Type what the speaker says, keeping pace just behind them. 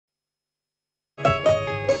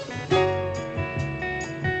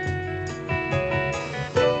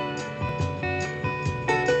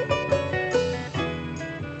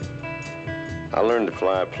I learned to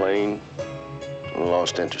fly a plane and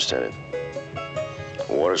lost interest in it.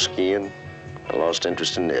 Water skiing, I lost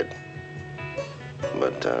interest in it.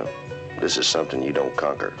 But this is something you don't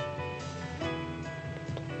conquer.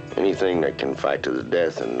 Anything that can fight to the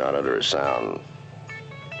death and not utter a sound,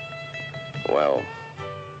 well,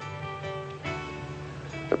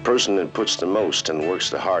 the person that puts the most and works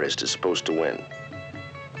the hardest is supposed to win.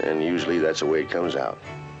 And usually that's the way it comes out.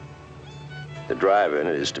 The drive in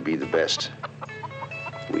it is to be the best.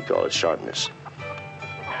 We call it sharpness.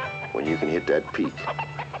 When you can hit that peak,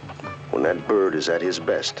 when that bird is at his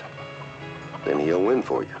best, then he'll win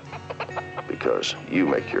for you, because you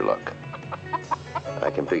make your luck. I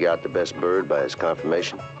can pick out the best bird by his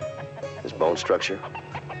conformation, his bone structure,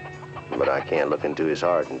 but I can't look into his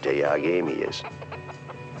heart and tell you how game he is.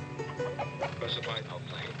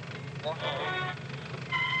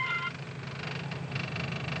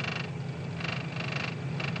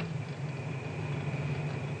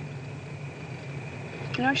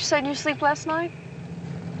 You know what you said in your sleep last night?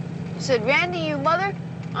 You said, Randy, you mother,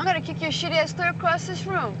 I'm gonna kick your shitty ass clear across this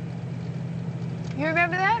room. You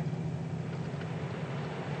remember that?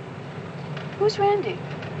 Who's Randy?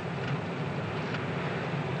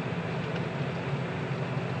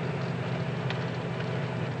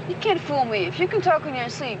 You can't fool me. If you can talk when you're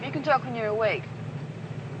asleep, you can talk when you're awake.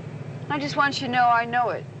 I just want you to know I know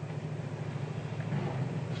it.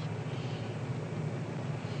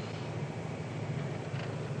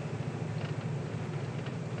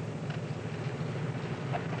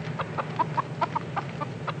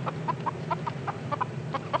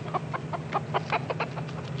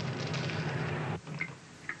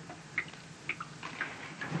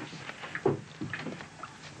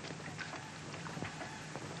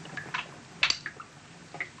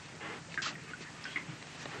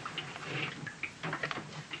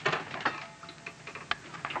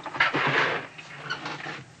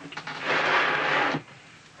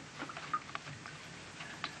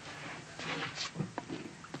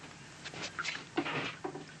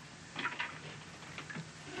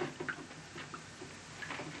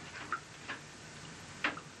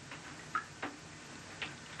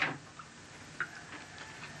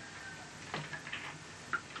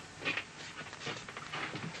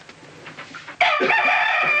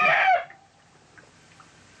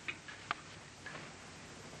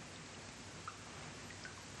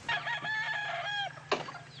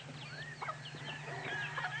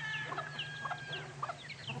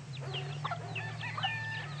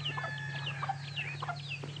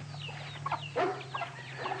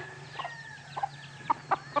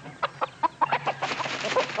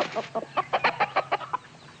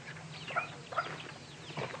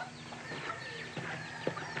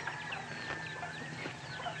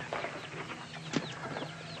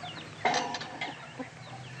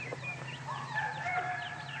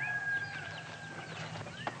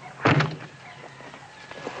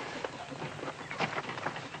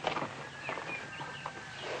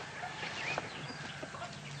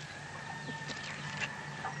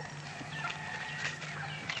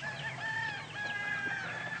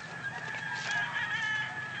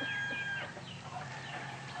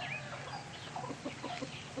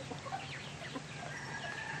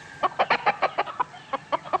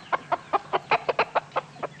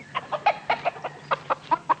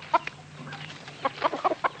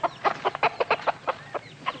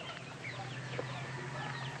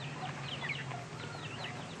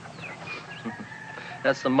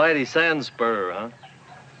 That's the mighty sand spur, huh?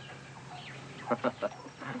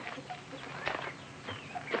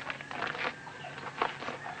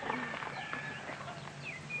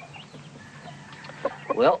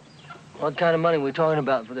 Well, what kind of money are we talking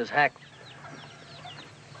about for this hack?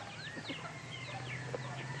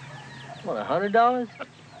 What, $100?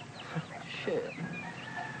 Shit.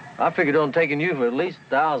 I figured on taking you for at least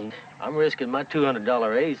 1,000. I'm risking my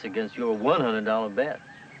 $200 ace against your $100 bet.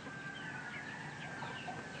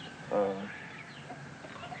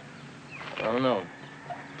 I don't know.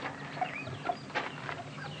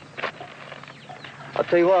 I'll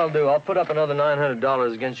tell you what I'll do. I'll put up another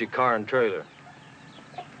 $900 against your car and trailer.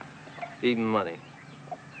 Even money.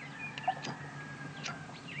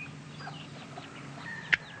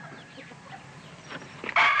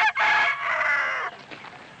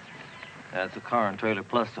 That's the car and trailer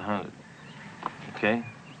plus the 100. Okay?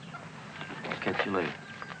 I'll catch you later.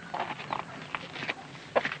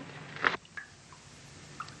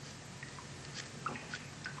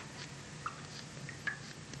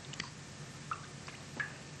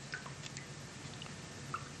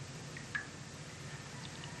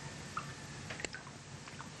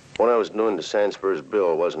 What I was doing to Sandspur's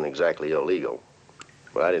bill wasn't exactly illegal,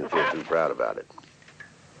 but I didn't feel too proud about it.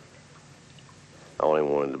 I only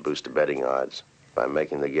wanted to boost the betting odds by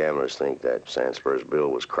making the gamblers think that Sandspur's bill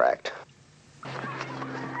was cracked.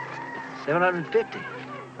 750.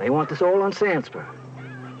 They want this all on Sandspur.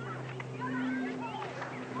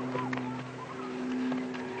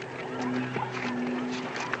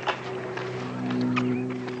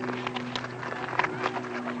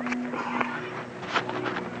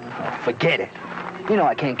 Forget it. You know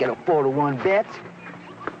I can't get a 4-to-1 bet.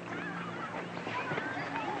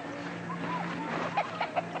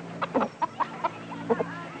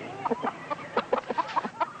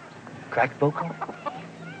 Cracked Boko?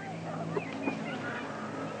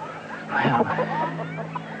 Well,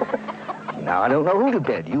 now I don't know who to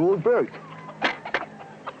bet, you or Bert.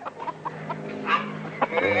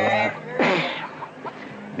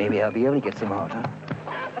 Maybe I'll be able to get some out, huh?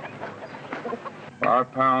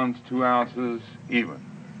 5 pounds, 2 ounces, even.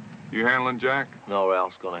 You handling, Jack? No,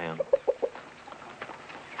 Ralph's gonna handle.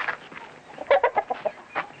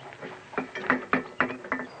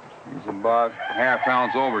 It's about ½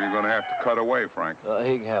 ounce over you're gonna have to cut away, Frank.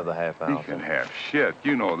 He can have the ½ ounce. He can have shit.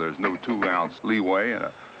 You know there's no 2 ounce leeway in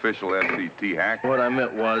an official FCT hack. What I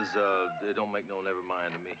meant was, it don't make no never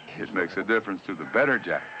mind to me. It makes a difference to the better,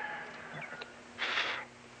 Jack.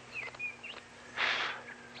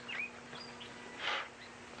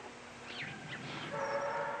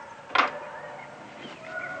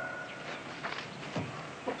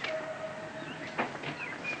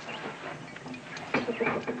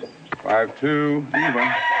 $5-2,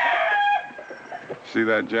 even. See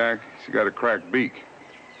that, Jack? She's got a cracked beak.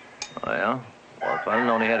 Oh, yeah? Well, if I didn't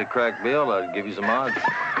know he had a cracked bill, I'd give you some odds.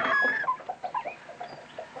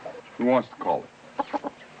 Who wants to call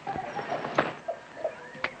it?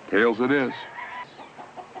 Tails it is.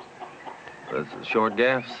 That's the short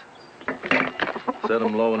gaffs. Set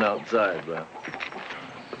them low and outside, bro.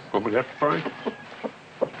 What would that, Frank?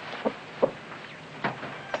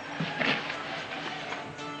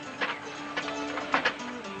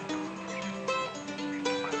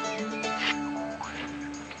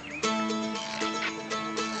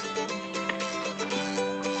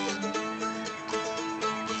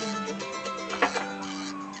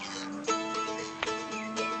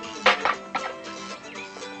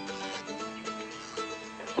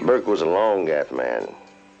 Burke was a long gaff man,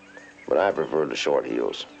 but I preferred the short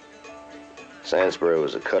heels. Sandspur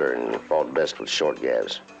was a cutter and fought best with short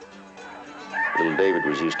gaffs. Little David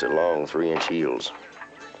was used to long 3-inch heels.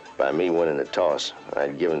 By me winning the toss,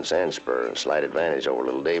 I'd given Sandspur a slight advantage over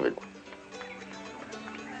Little David.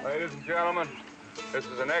 Ladies and gentlemen, this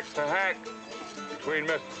is an extra hack between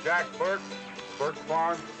Mr. Jack Burke, Burke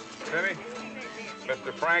Farm, Timmy,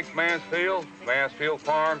 Mr. Frank Mansfield, Mansfield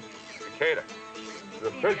Farm, Decatur. The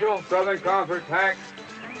official Southern Conference hack.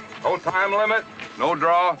 No time limit, no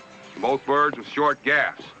draw. Both birds with short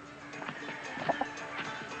gaffs.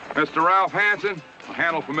 Mr. Ralph Hansen will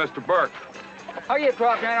handle for Mr. Burke. How you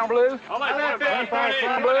drop down on blue? I'll let 50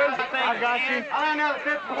 blue. I got you. I'll another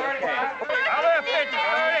 50 30. I'll let 50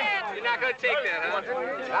 30. You're not going to take that, huh?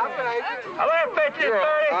 I'll let 50 30.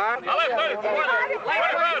 I'll let 30 40.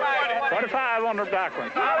 25 on the back one.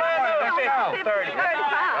 I'll let 30.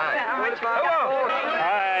 25. All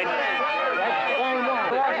right.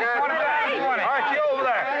 All right, you over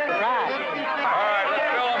there. All right, let's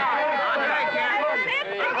go.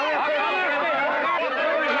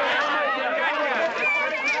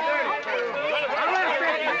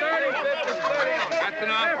 That's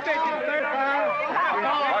enough.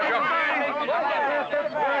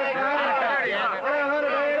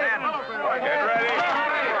 Get ready.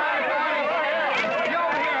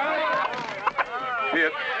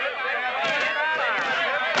 Hit.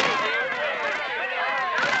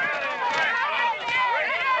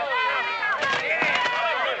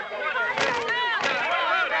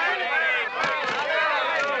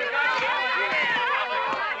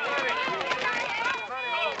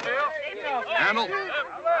 Handle.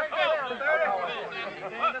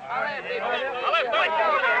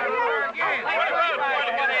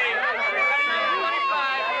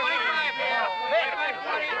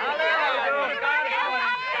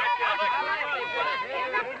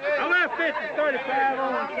 I'll let 50 35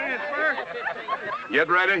 on transfer. Get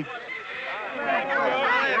ready.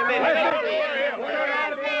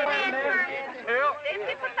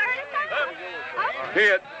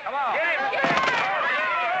 Hit. Come on.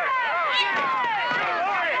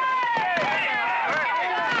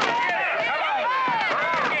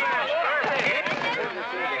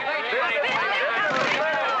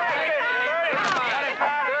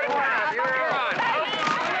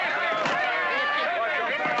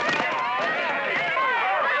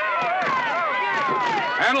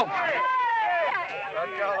 Randall.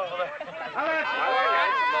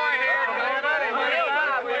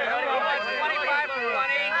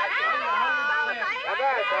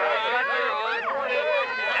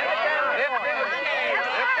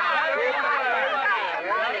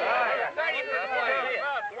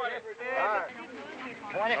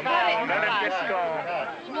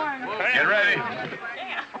 Get ready.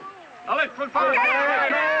 I'll let for fire.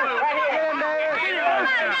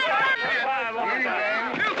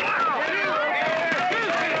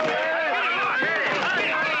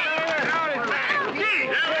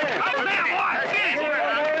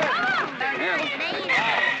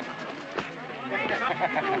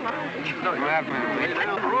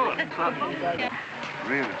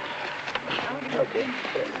 Really? Okay.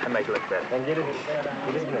 I make it look better. And get it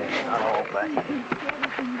man. I'll hold back.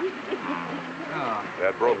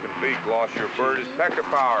 That broken beak lost your bird is peck of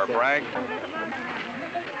power, Frank.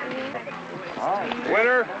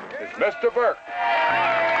 Winner is Mr. Burke.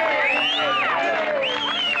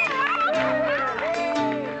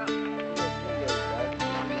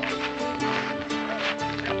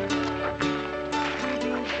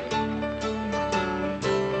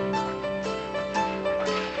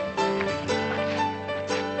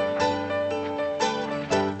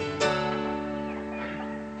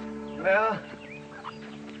 Well,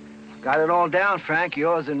 got it all down, Frank.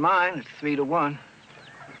 Yours and mine. It's 3-1.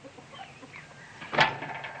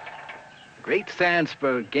 Great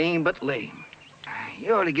Sandsburg, game but lame.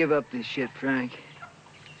 You ought to give up this shit, Frank.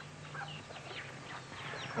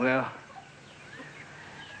 Well,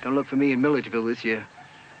 don't look for me in Milledgeville this year.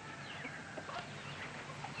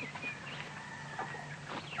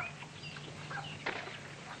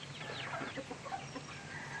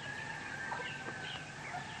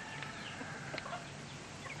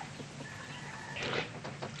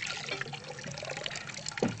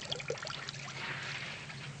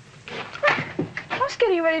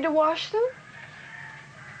 Getting ready to wash them?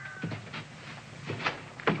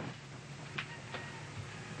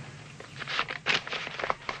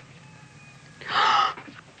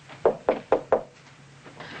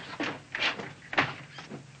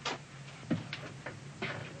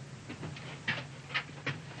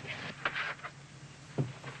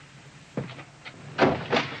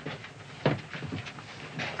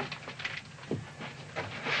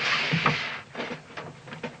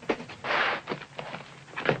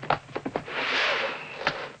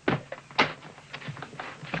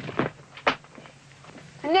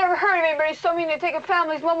 Never heard of anybody so mean to take a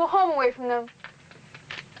family's mobile home away from them.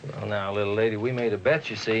 Well, now, little lady, we made a bet,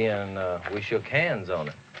 you see, and we shook hands on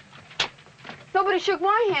it. Nobody shook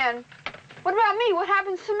my hand. What about me? What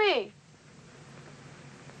happens to me?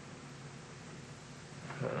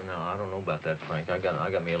 No, I don't know about that, Frank. I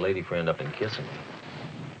got me a lady friend up in Kissimmee.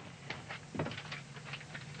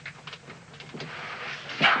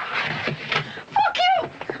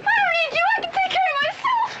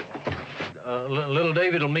 Little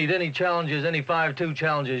David will meet any challenges, any 5-2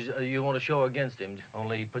 challenges you want to show against him.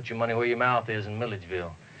 Only put your money where your mouth is in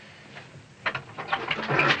Milledgeville.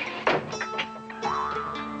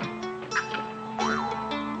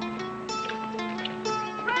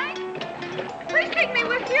 Frank? Please take me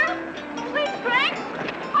with you. Please, Frank.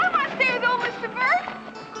 I don't want to stay with old Mr. Burke.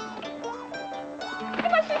 He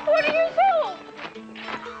must be 40 years old.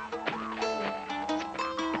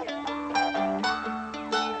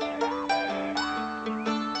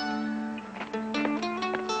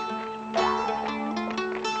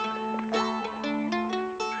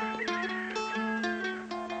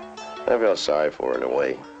 I felt sorry for her in a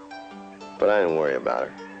way, but I didn't worry about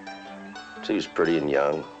her. She was pretty and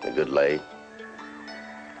young, a good lay.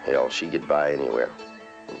 Hell, she'd get by anywhere.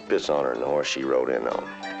 Piss on her and the horse she rode in on.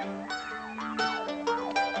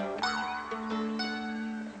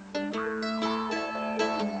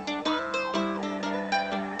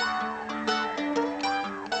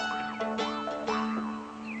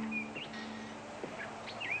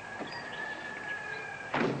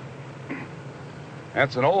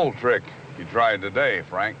 That's an old trick you tried today,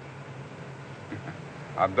 Frank.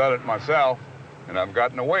 I've done it myself, and I've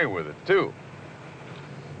gotten away with it, too.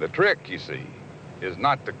 The trick, you see, is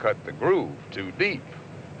not to cut the groove too deep.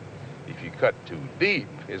 If you cut too deep,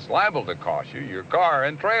 it's liable to cost you your car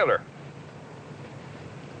and trailer.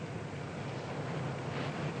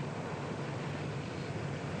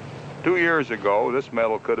 Two years ago, this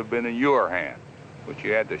medal could have been in your hand, but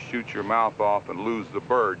you had to shoot your mouth off and lose the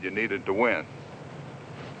bird you needed to win.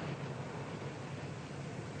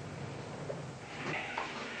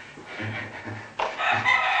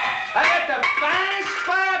 I got the finest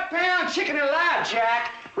 5-pound chicken alive,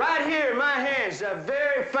 Jack. Right here in my hands, the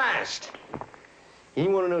very finest. You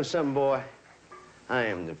want to know something, boy? I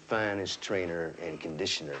am the finest trainer and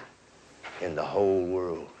conditioner in the whole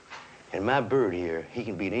world. And my bird here, he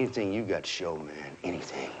can beat anything you got to show, man.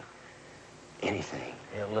 Anything. Anything.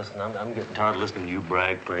 Yeah, listen, I'm getting tired of listening to you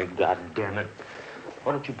brag, Frank. God damn it.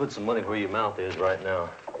 Why don't you put some money where your mouth is right now?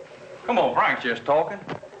 Come on, Frank's just talking.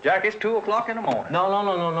 Jack, it's 2 o'clock in the morning.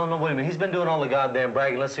 No, wait a minute. He's been doing all the goddamn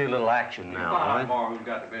bragging. Let's see a little action now, all right? Tomorrow who's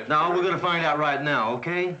got the best. No, we're gonna find out right now,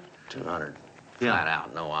 okay? 200. Yeah. Flat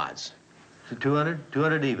out, no odds. 200?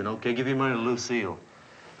 200 even, okay? Give your money to Lucille.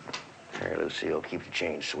 Here, Lucille, keep the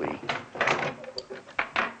change, sweetie.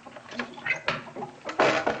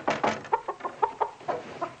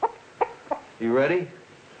 You ready?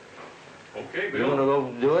 Okay, You Bill. wanna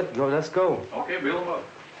go do it? Go, let's go. Okay, Bill, him up.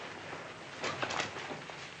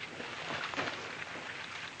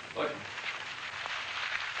 Look.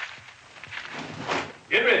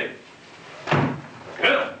 Get ready.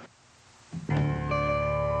 Bill.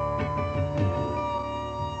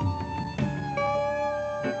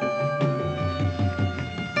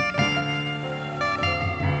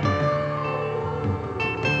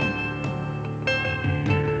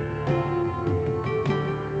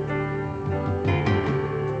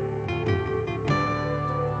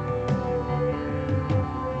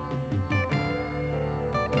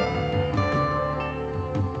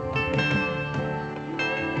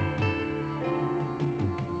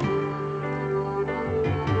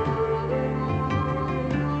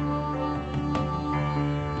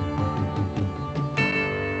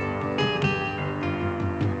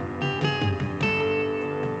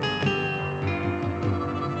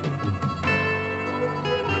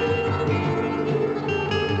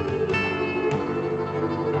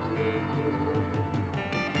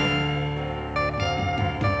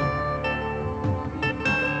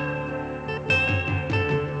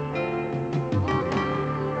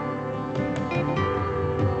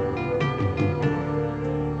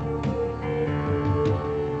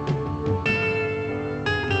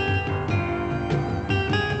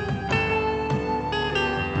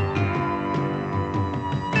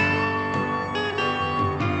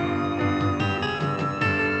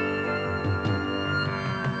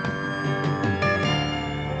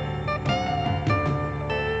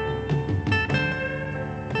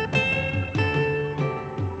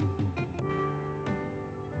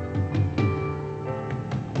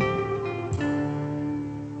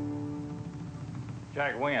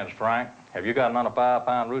 Jack wins, Frank. Have you got another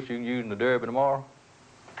 5-pound rooster you can use in the Derby tomorrow?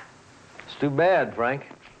 It's too bad, Frank.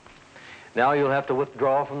 Now you'll have to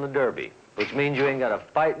withdraw from the Derby, which means you ain't got a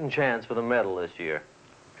fighting chance for the medal this year.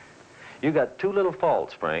 You got 2 little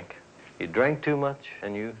faults, Frank. You drink too much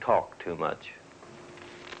and you talk too much.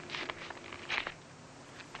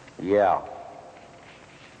 Yeah.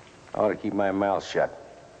 I ought to keep my mouth shut.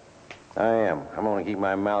 I am. I'm gonna keep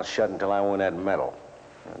my mouth shut until I win that medal.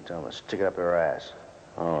 I'll tell them to stick it up their ass.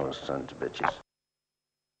 All those sons of bitches.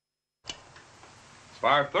 It's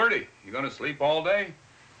 5:30. You gonna sleep all day?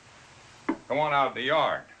 Come on out in the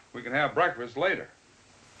yard. We can have breakfast later.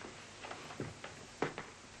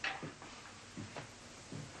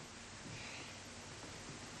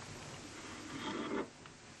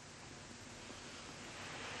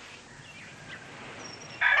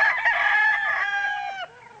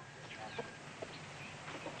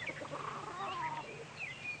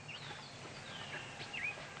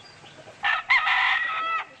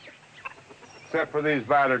 Except for these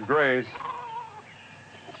battered grays.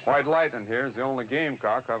 White Lightning here is the only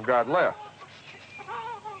gamecock I've got left.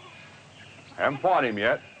 Haven't fought him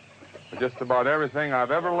yet, but just about everything I've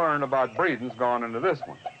ever learned about breeding's gone into this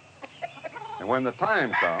one. And when the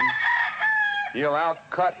time comes, he'll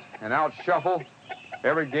outcut and outshuffle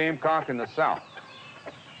every gamecock in the South.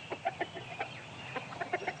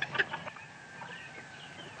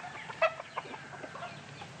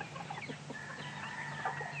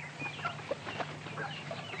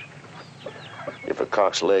 If a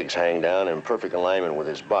cock's legs hang down in perfect alignment with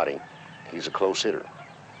his body, he's a close hitter.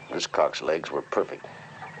 This cock's legs were perfect.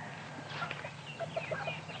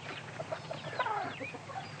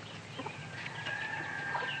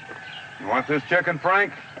 You want this chicken,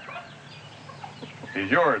 Frank?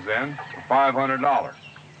 He's yours, then, for $500.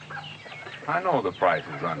 I know the price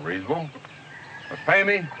is unreasonable, but pay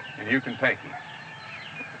me, and you can take him.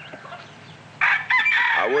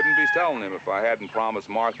 I wouldn't be selling him if I hadn't promised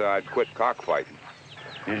Martha I'd quit cockfighting.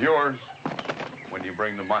 He's yours when you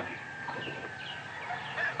bring the money.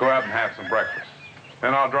 Go out and have some breakfast.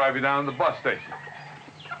 Then I'll drive you down to the bus station.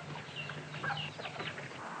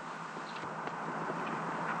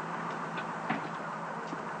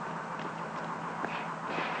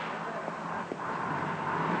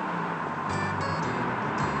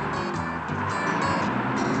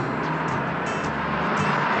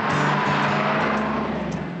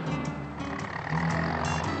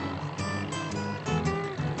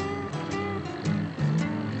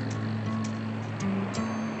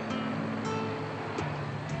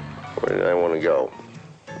 go.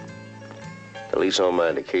 The lease on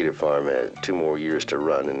my Decatur farm had 2 more years to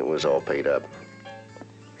run, and it was all paid up.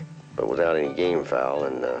 But without any game fowl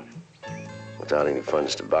and without any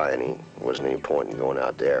funds to buy any, there wasn't any point in going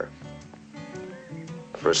out there.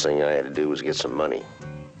 The first thing I had to do was get some money.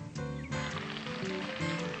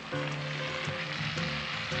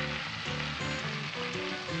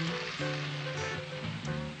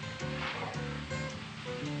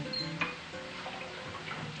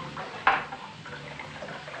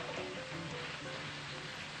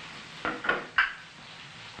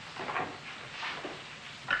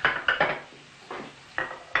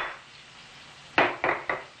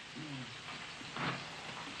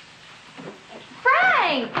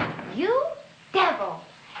 You devil!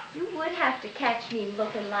 You would have to catch me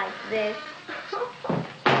looking like this.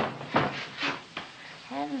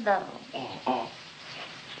 Hello.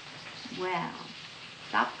 Well,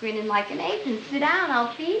 stop grinning like an ape and sit down.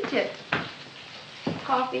 I'll feed you.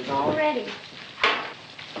 Coffee's all ready.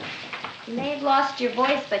 You may have lost your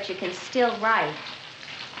voice, but you can still write.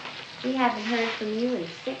 We haven't heard from you in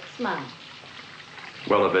 6 months.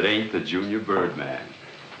 Well, if it ain't the Junior Birdman.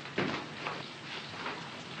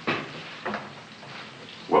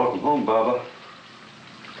 Welcome home, Bubba.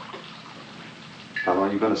 How long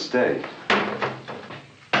are you gonna stay?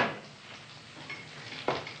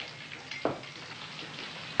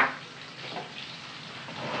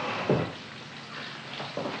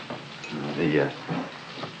 The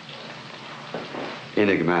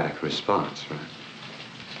enigmatic response, right?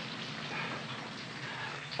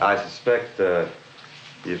 I suspect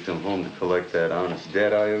you've come home to collect that honest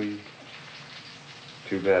debt I owe you.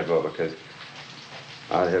 Too bad, Bubba, because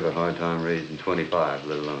I'd have a hard time raising 25,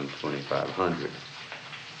 let alone 2,500.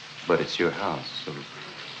 But it's your house, so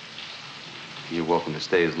you're welcome to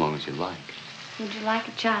stay as long as you like. Would you like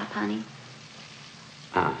a chop, honey?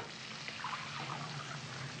 Huh?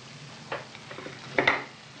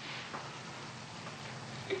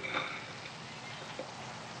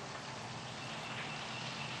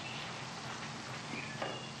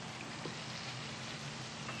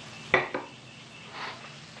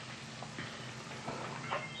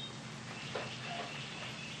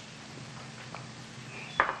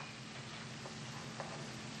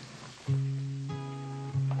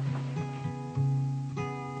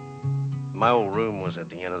 My old room was at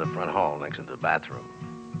the end of the front hall next to the bathroom.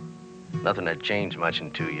 Nothing had changed much in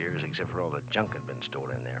 2 years except for all the junk had been stored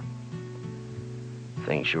in there.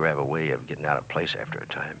 Things sure have a way of getting out of place after a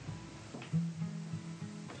time.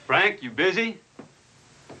 Frank, you busy?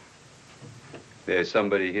 There's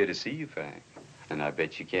somebody here to see you, Frank. And I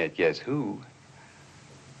bet you can't guess who.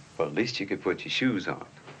 Well, at least you could put your shoes on.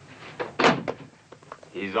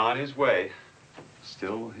 He's on his way.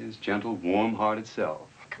 Still his gentle, warm-hearted self.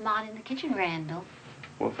 Come on in the kitchen, Randall.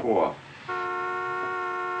 What for?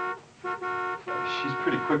 She's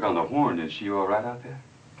pretty quick on the horn. Is she all right out there?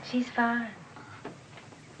 She's fine.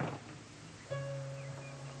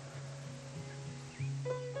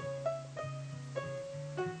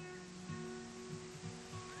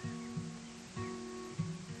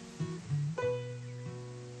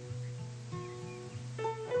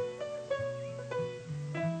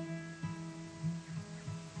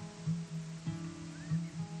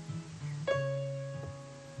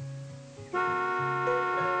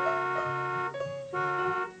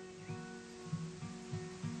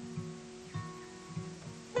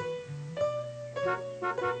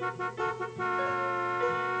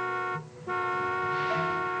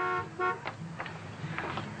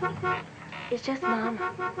 It's just Mama.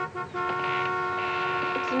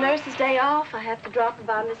 It's the nurse's day off. I have to drop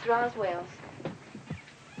by Miss Roswell's.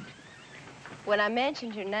 When I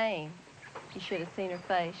mentioned your name, you should have seen her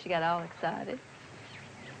face. She got all excited.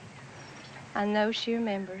 I know she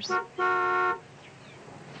remembers.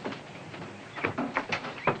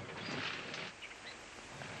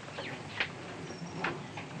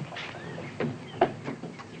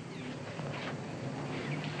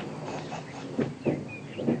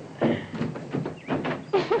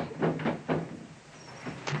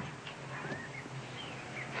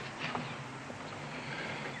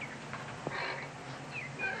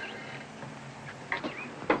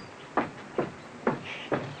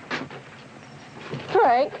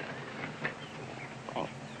 Frank.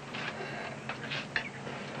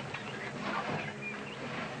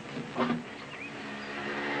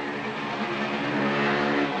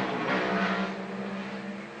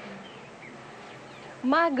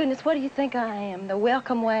 My goodness, what do you think I am? The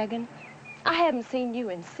welcome wagon? I haven't seen you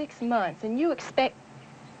in 6 months, and you expect...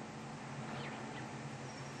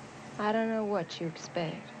 I don't know what you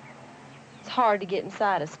expect. It's hard to get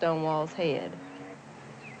inside a Stonewall's head.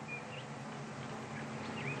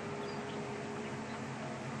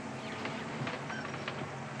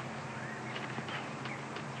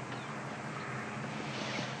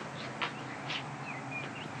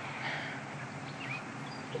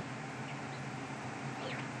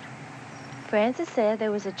 Francis said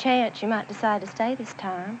there was a chance you might decide to stay this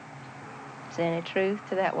time. Is there any truth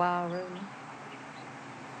to that wild rumor?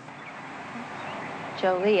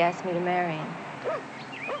 Jolie asked me to marry him.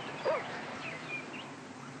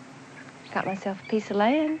 Got myself a piece of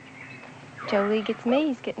land. Jolie gets me,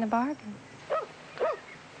 he's getting a bargain.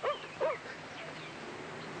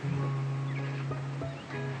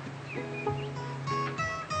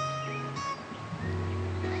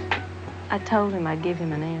 I told him I'd give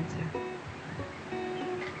him an answer.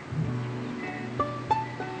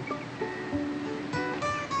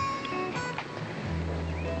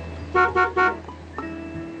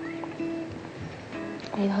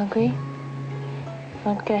 Are you hungry?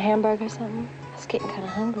 Want to get a hamburger or something? I was getting kind of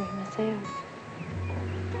hungry myself.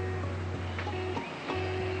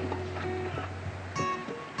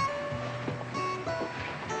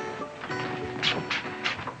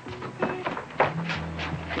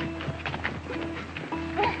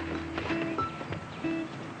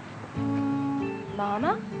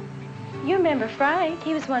 Mama, you remember Frank?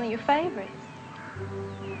 He was one of your favorites.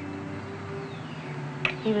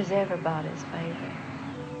 He was everybody's favorite.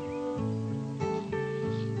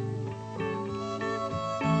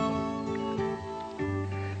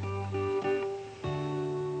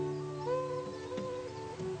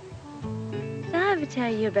 Did I ever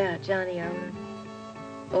tell you about Johnny Owen,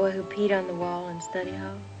 boy who peed on the wall in study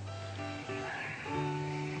hall?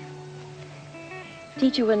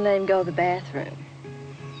 Teacher wouldn't let him go to the bathroom.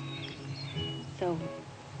 So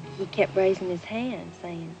he kept raising his hand,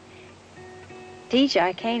 saying, "Teacher,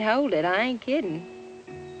 I can't hold it. I ain't kidding."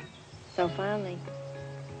 So finally,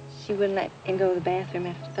 she wouldn't let him go to the bathroom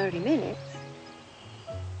after 30 minutes.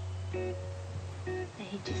 And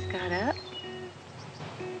he just got up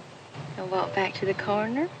and walked back to the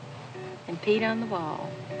corner and peed on the wall.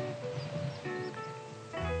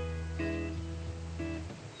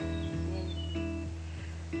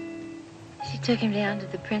 She took him down to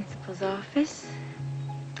the principal's office,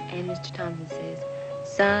 and Mr. Thompson says,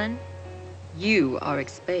 "Son, you are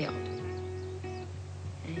expelled."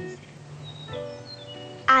 And he said,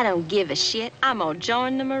 "I don't give a shit. I'm gonna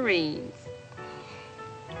join the Marines."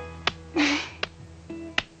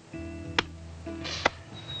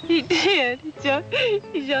 He did. He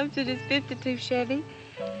jumped in his 52 Chevy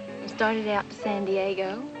and started out to San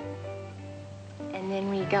Diego. And then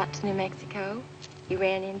when he got to New Mexico, he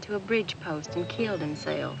ran into a bridge post and killed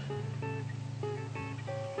himself.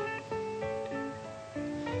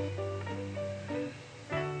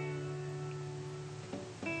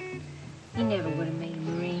 He never would have made a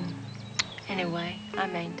Marine. Anyway, I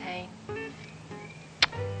maintain.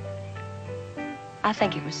 I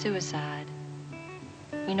think it was suicide.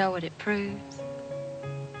 You know what it proves?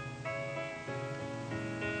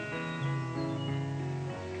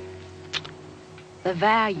 The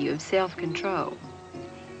value of self-control.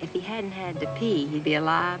 If he hadn't had to pee, he'd be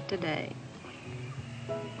alive today.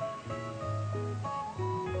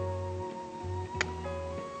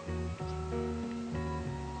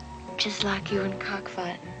 Just like you and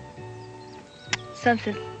Cockfighter.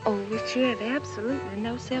 Something over which you have absolutely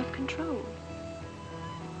no self-control.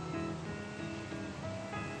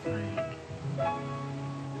 Frank.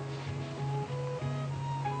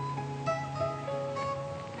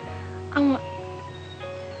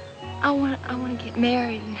 I want to get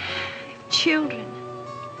married and have children.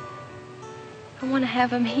 I want to have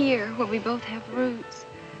them here where we both have roots.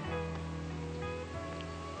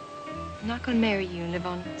 I'm not going to marry you and live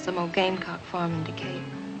on some old gamecock farm in Decatur.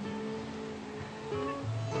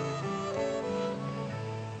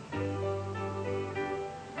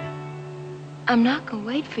 I'm not going to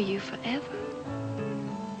wait for you forever.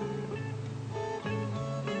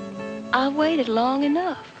 I've waited long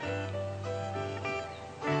enough.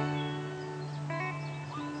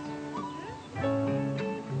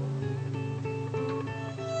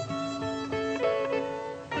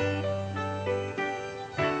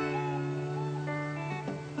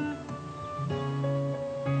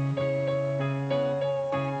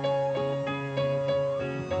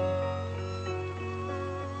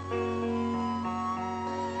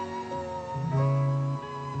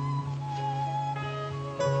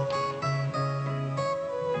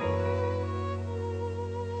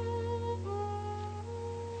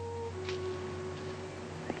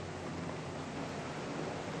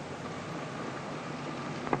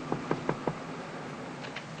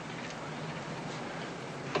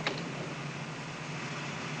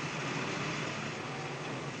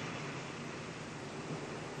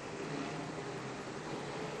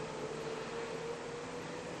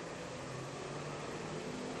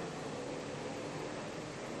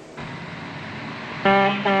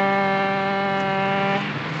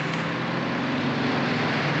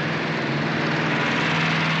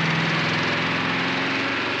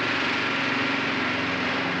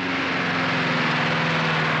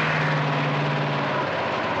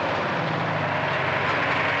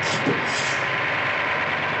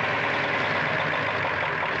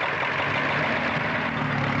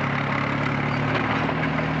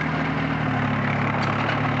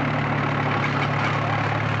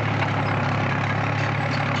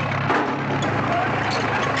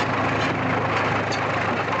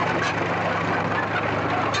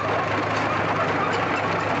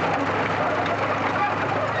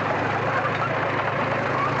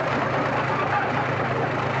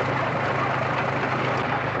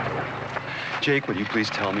 Jake, will you please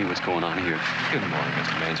tell me what's going on here? Good morning,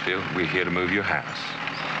 Mr. Mansfield. We're here to move your house.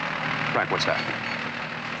 Frank, what's that?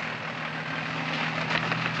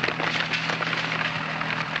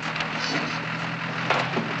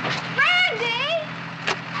 Randy!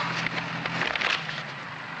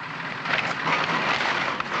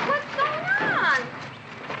 What's going on?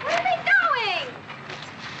 Where are they going?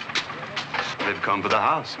 They've come for the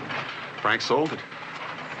house. Frank sold it.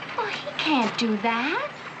 Oh, he can't do that.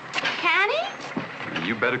 Can he?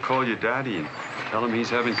 You better call your daddy and tell him he's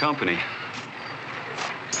having company.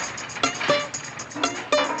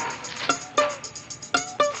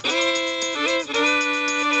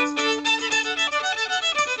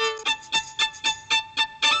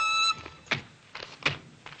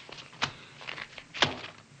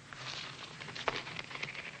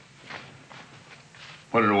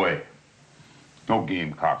 Put it away. No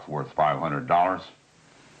gamecock's worth $500.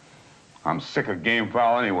 I'm sick of game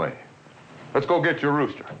fowl anyway. Let's go get your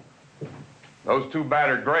rooster. Those two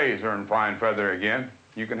battered grays are in fine feather again.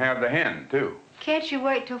 You can have the hen, too. Can't you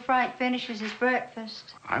wait till Frank finishes his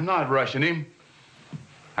breakfast? I'm not rushing him.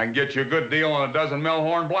 I can get you a good deal on a dozen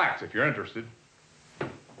Melhorn blacks if you're interested.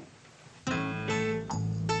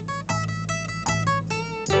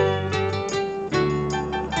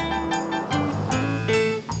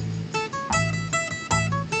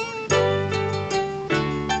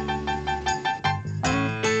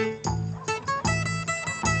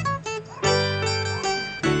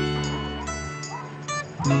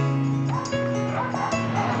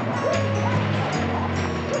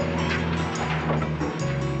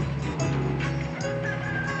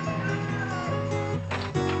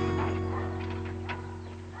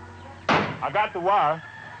 I got the wire.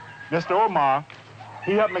 Mr. Omar,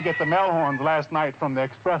 he helped me get the Melhorns last night from the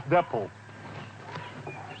express depot.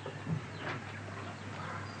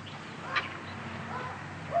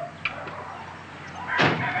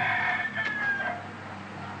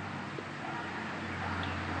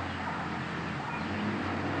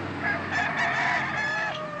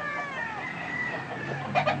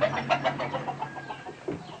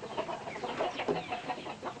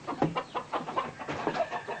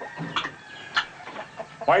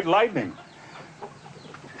 White lightning.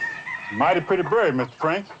 Mighty pretty bird, Mr.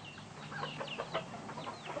 Frank.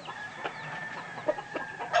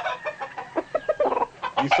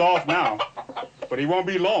 He's soft now, but he won't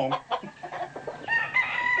be long.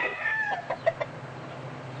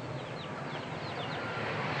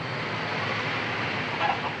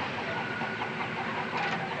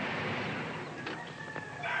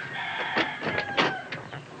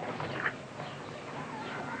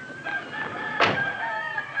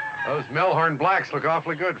 Those Melhorn blacks look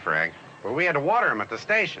awfully good, Frank. But we had to water them at the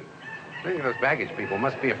station. I think those baggage people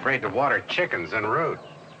must be afraid to water chickens en route.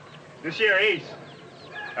 This here Ace,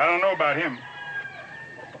 I don't know about him.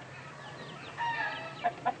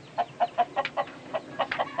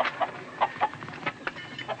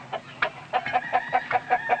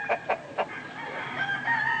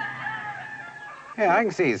 Yeah, I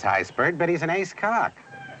can see he's high spurred, but he's an ace cock.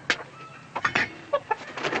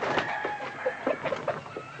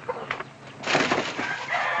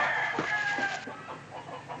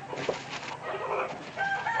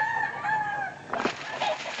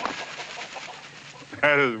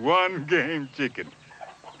 That is one game chicken.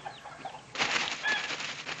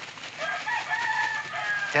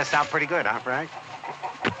 Tests out pretty good, huh, Frank?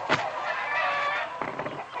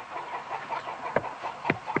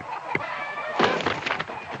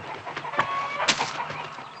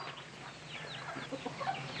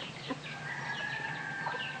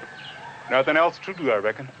 Nothing else to do, I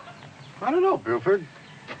reckon. I don't know, Buford.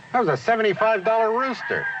 That was a $75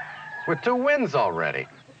 rooster with 2 wins already.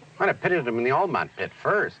 I'd have pitted him in the Almont pit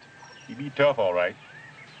first. He be tough, all right.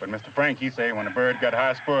 But Mr. Frank, he say when a bird got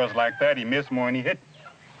high spurs like that, he miss more than he hit.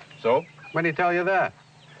 So? When did he tell you that?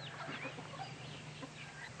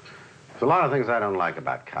 There's a lot of things I don't like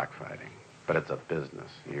about cockfighting, but it's a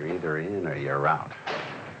business. You're either in or you're out.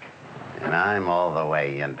 And I'm all the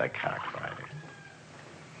way into cockfighting.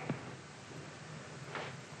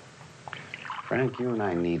 Frank, you and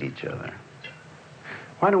I need each other.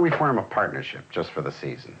 Why don't we form a partnership just for the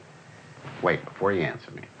season? Wait, before you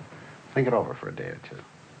answer me, think it over for a day or two.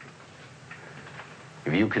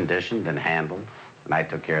 If you conditioned and handled, and I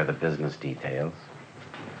took care of the business details,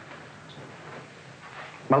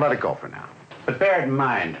 well, let it go for now. But bear it in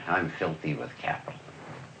mind, I'm filthy with capital.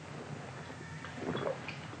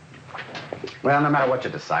 Well, no matter what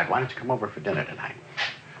you decide, why don't you come over for dinner tonight?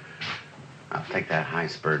 I'll take that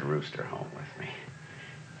high-spurred rooster home with me.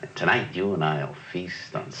 And tonight, you and I'll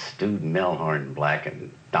feast on stewed Melhorn black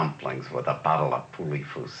and dumplings with a bottle of poulet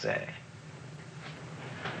foussé.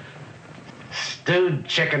 Stewed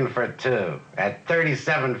chicken for two at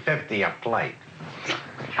 $37.50 a plate.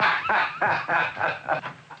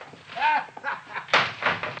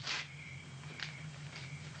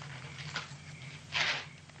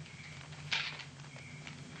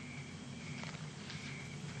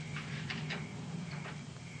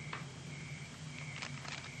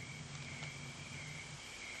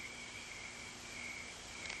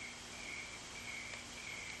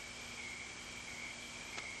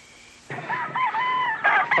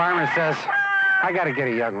 Farmer says, I got to get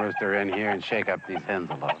a young rooster in here and shake up these hens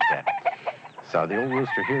a little bit. So the old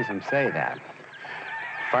rooster hears him say that.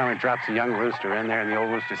 Farmer drops a young rooster in there, and the old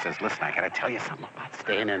rooster says, listen, I got to tell you something about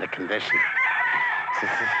staying in the condition. He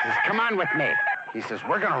says, come on with me. He says,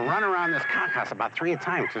 we're going to run around this cockhouse about 3 at a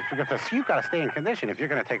time. You've got to stay in condition if you're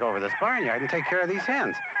going to take over this barnyard and take care of these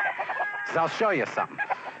hens. He says, I'll show you something.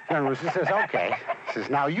 The young rooster says, okay. He says,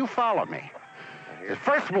 now you follow me. He says,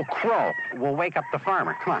 first we'll crow. We'll wake up the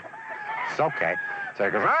farmer. Come on. It's okay. So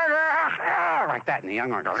he goes, like that, and the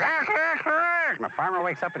young one goes, and the farmer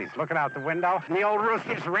wakes up and he's looking out the window, and the old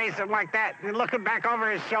rooster's racing like that, and looking back over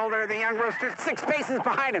his shoulder, the young rooster's 6 paces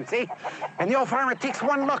behind him, see? And the old farmer takes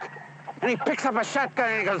one look, and he picks up a shotgun,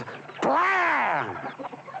 and he goes, blam!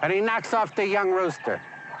 And he knocks off the young rooster.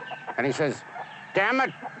 And he says, damn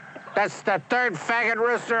it, that's the 3rd faggot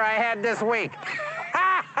rooster I had this week.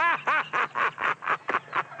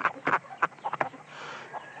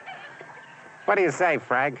 What do you say,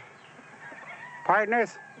 Frank?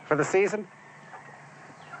 Partners for the season?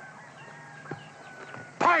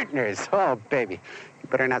 Partners! Oh, baby. You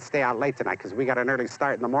better not stay out late tonight, because we got an early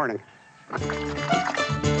start in the morning.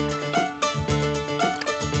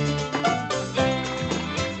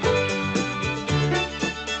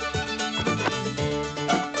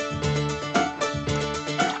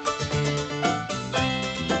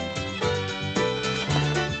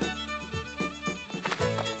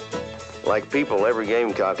 Like people, every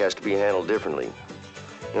gamecock has to be handled differently.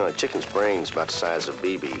 You know, a chicken's brain's about the size of a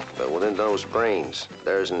BB, but within those brains,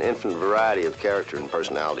 there's an infinite variety of character and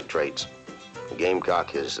personality traits. The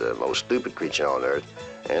gamecock is the most stupid creature on earth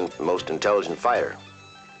and the most intelligent fighter.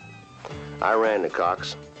 I ran the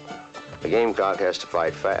cocks. A gamecock has to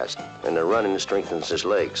fight fast, and their running strengthens his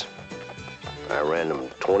legs. I ran them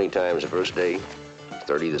 20 times the first day,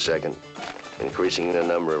 30 the second, increasing the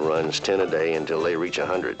number of runs 10 a day until they reach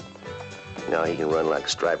 100. Now he can run like a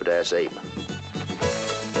striped-ass ape.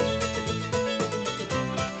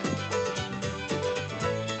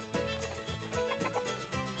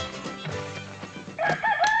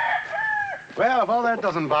 Well, if all that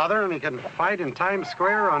doesn't bother him, he can fight in Times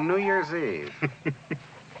Square on New Year's Eve.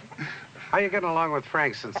 How you getting along with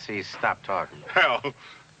Frank since he stopped talking? Hell,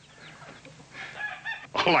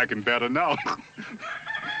 I like him better now.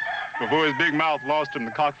 Before his big mouth lost him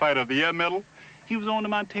the Cockfighter of the Year medal, he was on to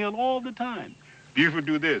my tail all the time. Buford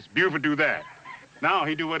do this, Buford do that. Now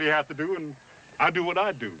he do what he has to do, and I do what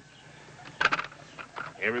I do.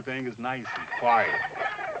 Everything is nice and quiet.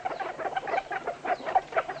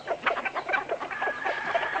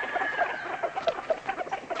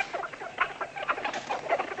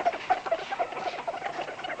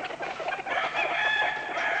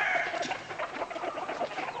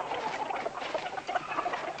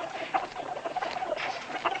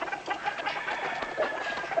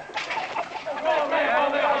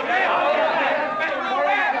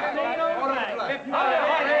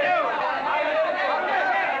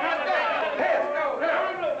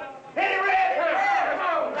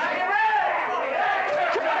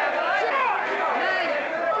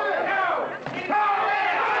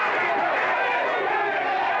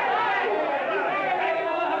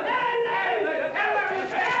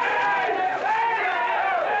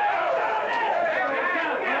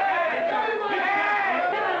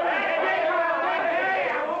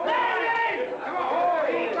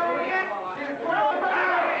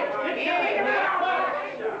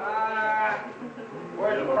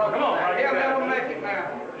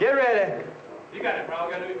 Get ready. You got it, bro.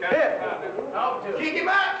 Got to do it. Kick him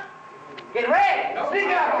up. Get ready. Sneak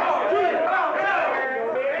out. Come on. Come on. Come on.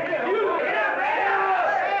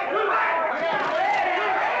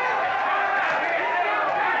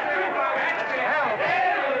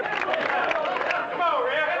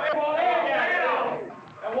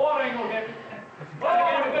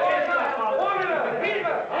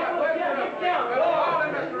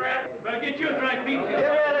 Get you a drink, Pete. Get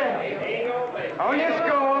ready. On your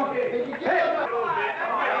score. Hit.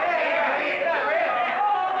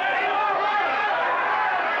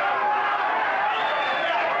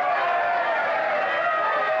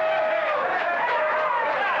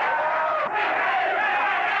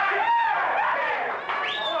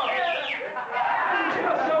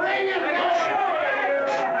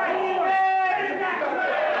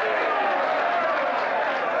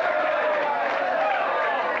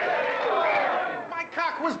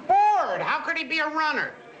 a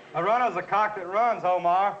runner? A runner's a cock that runs,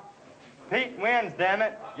 Omar. Pete wins, damn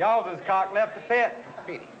it. Y'all's his cock left the pit.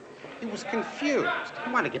 Petey, he was confused.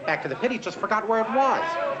 He wanted to get back to the pit. He just forgot where it was.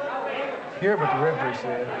 Hear what the referee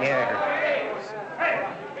said. Yeah.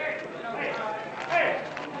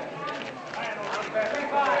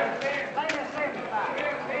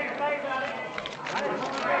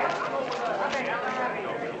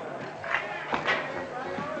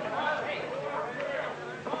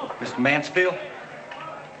 Mr. Mansfield,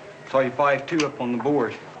 saw you 5-2 up on the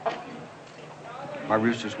board. My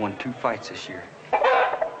roosters won 2 fights this year.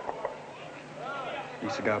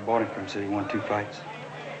 He's the guy I bought him from, said he won 2 fights.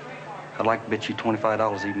 I'd like to bet you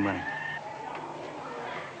 $25 even money.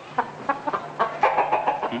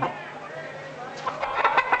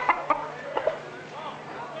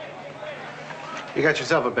 You got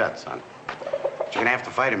yourself a bet, son. But you're gonna have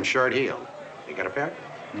to fight him short-heeled. You got a pair?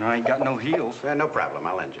 No, I ain't got no heels. Yeah, no problem.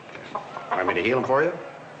 I'll lend you. Want me to heal him for you?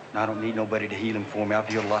 No, I don't need nobody to heal him for me. I've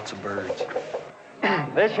healed lots of birds.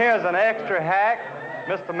 This here's an extra hack.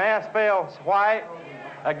 Mr. Mansfield's white.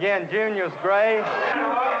 Again, Junior's gray.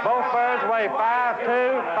 Both birds weigh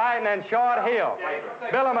 5'2", fighting in short heel.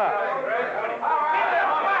 Bill 'em up.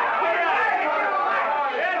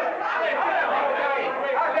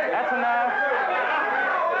 That's enough.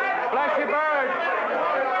 Flush your bird.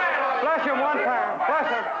 Flush him one time. Flush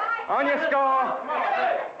him. On your score.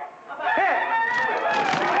 Hit.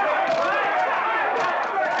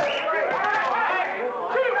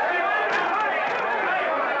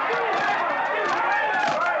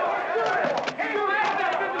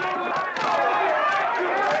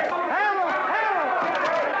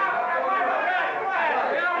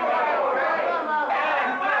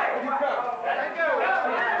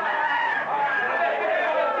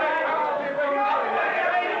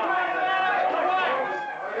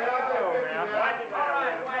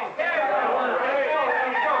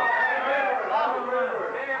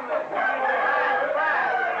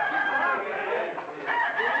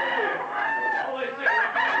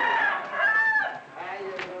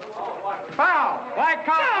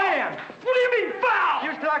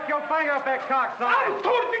 Finger up that cock, son. I was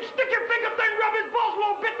told if you stick your finger up there and rub his balls a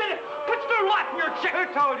little bit, then it puts their life in your check. Who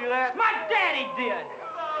told you that? My daddy did.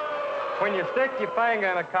 When you stick your finger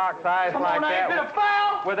in a cock's eyes Come like on, that, ain't been a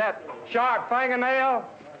foul? with that sharp fingernail,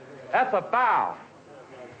 that's a foul.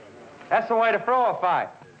 That's the way to throw a fight.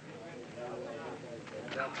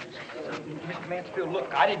 Mr. Mansfield,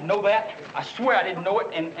 look, I didn't know that. I swear I didn't know it,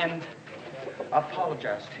 and I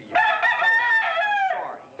apologize to you.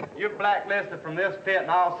 You're blacklisted from this pit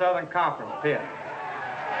and all Southern Conference pits.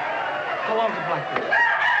 How long's the blacklist?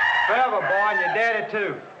 Forever, boy, and your daddy,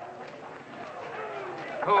 too.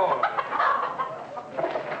 Oh.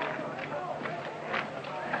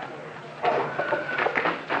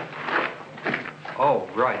 Oh,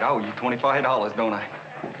 right. I owe you $25, don't I?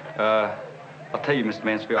 I'll tell you, Mr.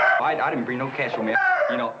 Mansfield, I didn't bring no cash with me.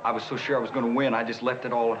 You know, I was so sure I was going to win, I just left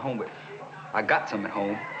it all at home, but I got some at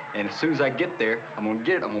home. And as soon as I get there, I'm going to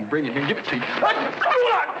get it. I'm going to bring it here and give it to you. Damn!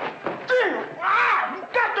 Ah! You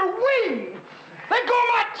got the wing! Let go of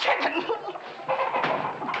my chicken!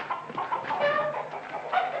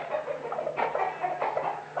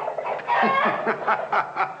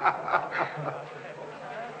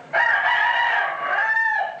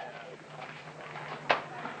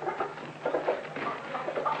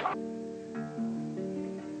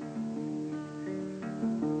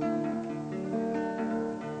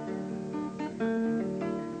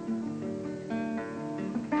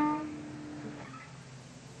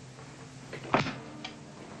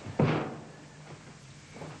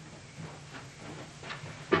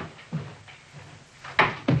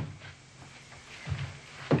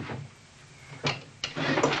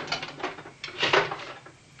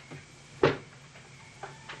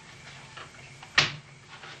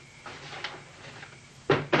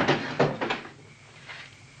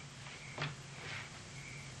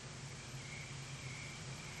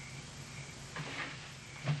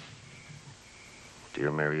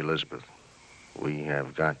 Dear Mary Elizabeth, we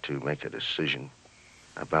have got to make a decision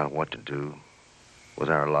about what to do with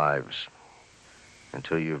our lives.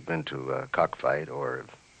 Until you've been to a cockfight or have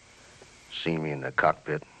seen me in the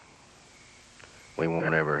cockpit, we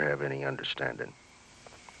won't ever have any understanding.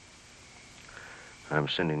 I'm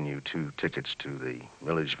sending you 2 tickets to the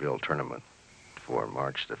Milledgeville tournament for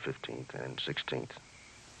March the 15th and 16th.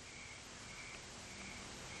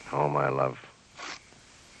 All my love,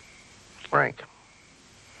 Frank.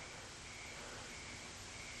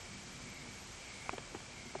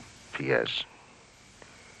 P.S.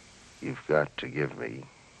 You've got to give me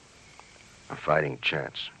a fighting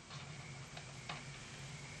chance.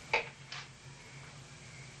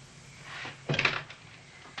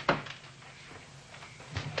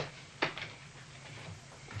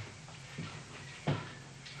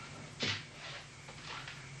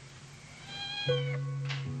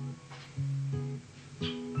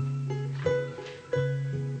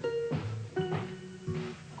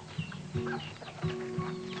 Where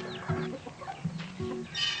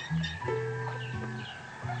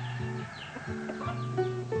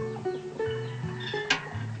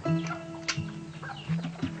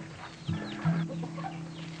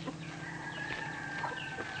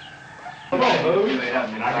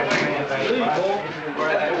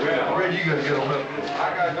you gonna get on up?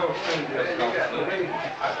 I gotta go.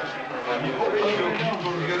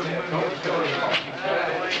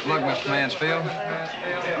 Look, Mr. Mansfield.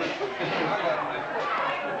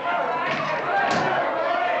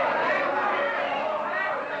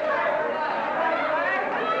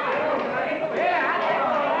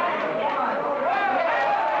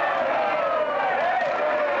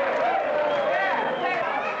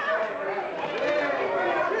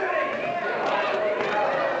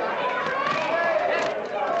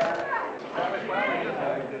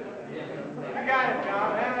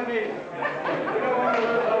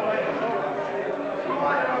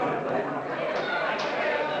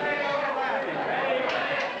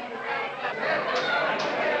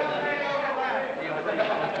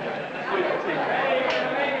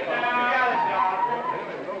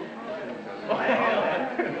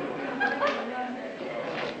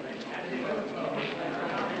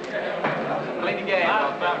 Clean the game.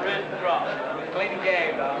 I'm about ready to drop. Clean the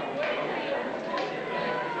game, dog.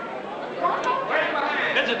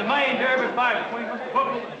 This is the main derby fight between Mr.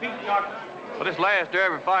 Whipple and Pete Chocolate. For this last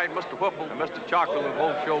derby fight, Mr. Whipple and Mr. Chocolate will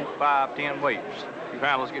both show 5'10" weights. You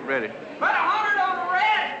handlers get ready. Put 100 on the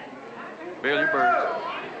red. Bill your birds.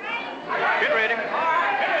 Get ready.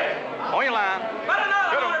 On your line. Put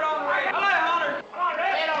another 100 on the red. Another 100. Come on,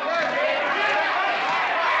 red.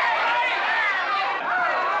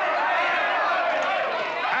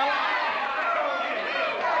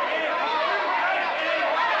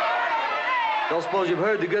 Don't suppose you've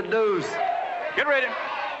heard the good news. Get ready.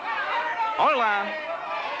 On your line.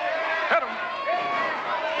 Hit 'em.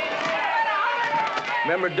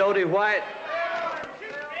 Remember Dodie White?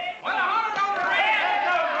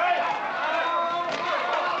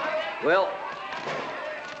 Well,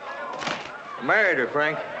 I married her,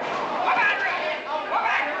 Frank.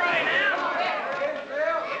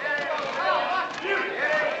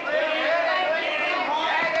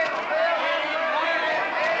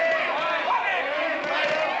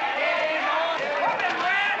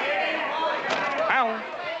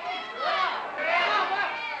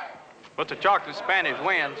 Mr. Chocolate Spanish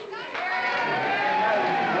wins.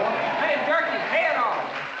 Hey, jerk his head off.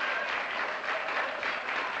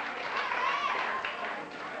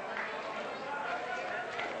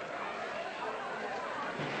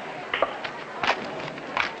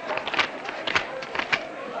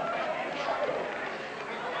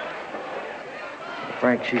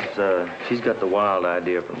 Frank, she's got the wild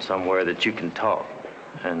idea from somewhere that you can talk,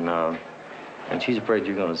 and she's afraid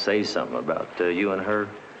you're going to say something about you and her.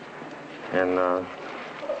 And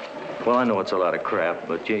well, I know it's a lot of crap,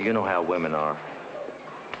 but you know how women are.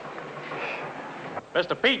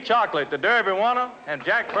 Mr. Pete Chocolate, the Derby winner, and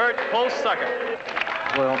Jack Burt, close second.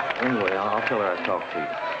 Well, anyway, I'll tell her I talked to you.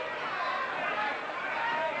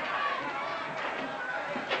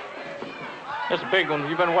 It's a big one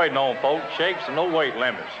you've been waiting on, folks. Shakes and no weight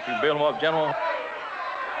limits. You build them up, gentlemen.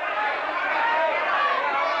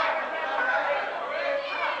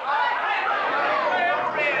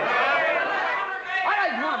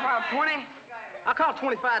 I call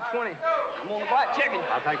 25-20. I'm on the black chicken.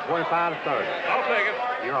 I'll take 25 to 30. I'll take it.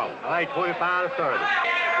 You're on. I'll lay 25 to 30.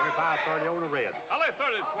 25 to 30 on the red. I'll lay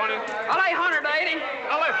 30 to 20. I lay 100 to 80.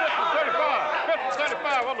 I'll lay 50 to 35. 50 to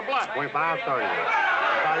 35 on the black. 25 to 30.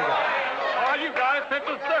 Everybody got it. All right, you guys, 50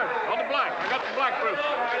 to 30 on the black. I got the black proof.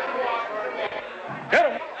 Hit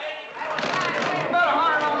 'em. About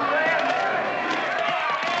 100 on the red.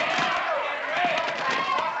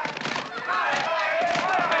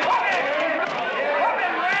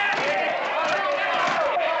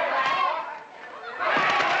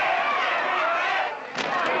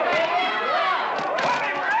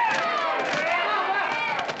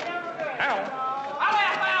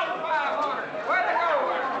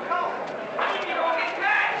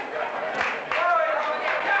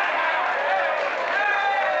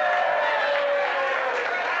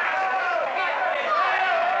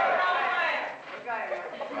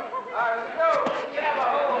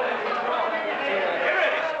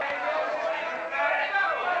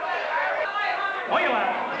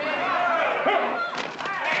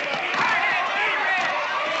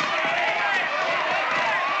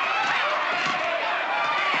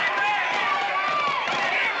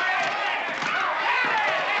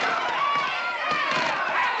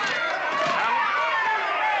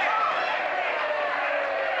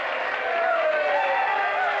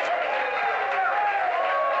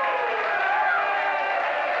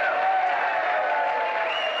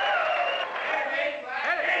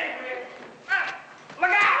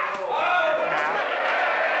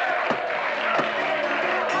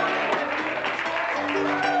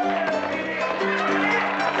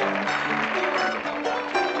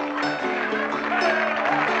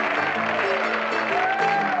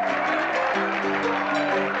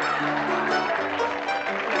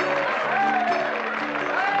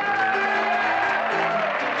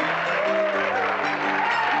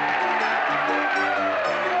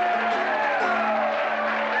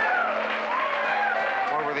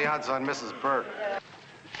 on Mrs. Burke.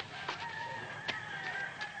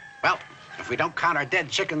 Well, if we don't count our dead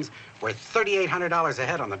chickens, we're $3,800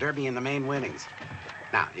 ahead on the Derby and the main winnings.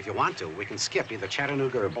 Now, if you want to, we can skip either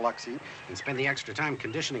Chattanooga or Biloxi and spend the extra time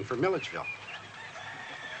conditioning for Milledgeville.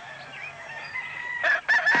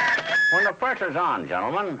 When the pressure's on,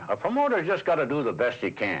 gentlemen, a promoter's just got to do the best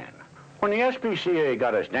he can. When the SPCA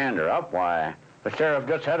got a stander up, why, the sheriff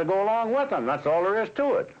just had to go along with him. That's all there is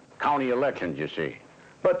to it. County elections, you see.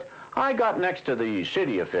 But I got next to the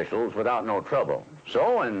city officials without no trouble.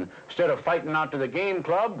 So instead of fighting out to the game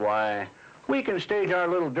club, why, we can stage our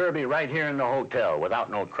little derby right here in the hotel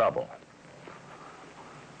without no trouble.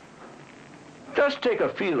 Just take a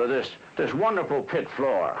feel of this wonderful pit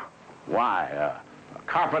floor. Why, a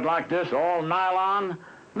carpet like this, all nylon,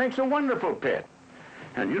 makes a wonderful pit.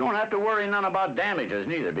 And you don't have to worry none about damages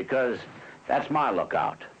neither, because that's my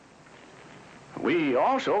lookout. We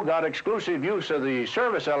also got exclusive use of the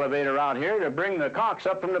service elevator out here to bring the cocks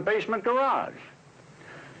up from the basement garage.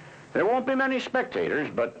 There won't be many spectators,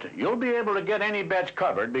 but you'll be able to get any bets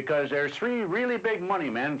covered because there's 3 really big money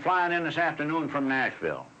men flying in this afternoon from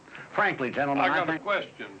Nashville. Frankly, gentlemen, I got a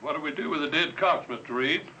question. What do we do with the dead cocks, Mr.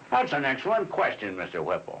 Reed? That's an excellent question, Mr.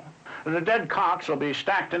 Whipple. The dead cocks will be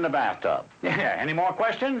stacked in the bathtub. Yeah, any more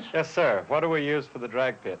questions? Yes, sir. What do we use for the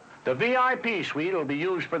drag pit? The VIP suite will be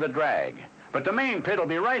used for the drag, but the main pit will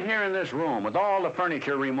be right here in this room with all the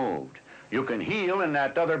furniture removed. You can heel in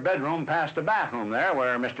that other bedroom past the bathroom there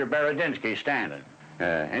where Mr. Beredinsky's standing.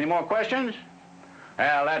 Any more questions?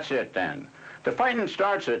 Well, that's it then. The fighting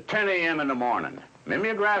starts at 10 a.m. in the morning.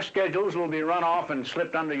 Mimeograph schedules will be run off and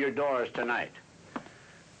slipped under your doors tonight.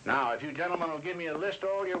 Now, if you gentlemen will give me a list of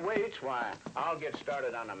all your weights, why, I'll get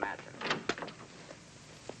started on the matching.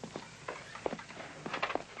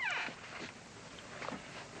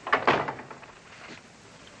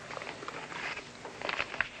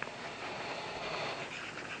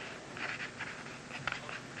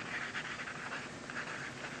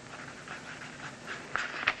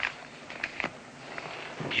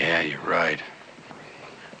 Yeah, you're right.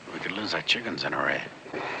 We could lose our chickens in a raid.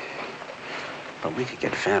 But we could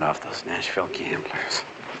get fat off those Nashville gamblers.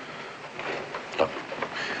 Look,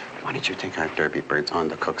 why don't you take our derby birds on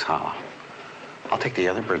to Cook's Hollow? I'll take the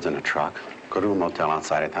other birds in a truck, go to a motel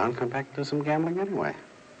outside of town, come back and do some gambling anyway.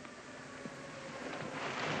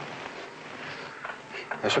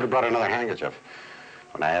 I should have brought another handkerchief.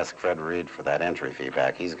 When I ask Fred Reed for that entry fee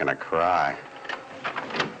back, he's gonna cry.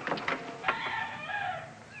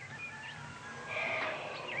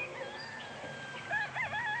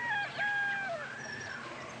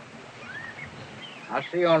 I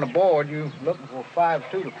see on the board you looking for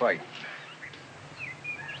 5-2 to fight.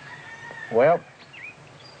 Well,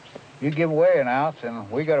 you give away an ounce, and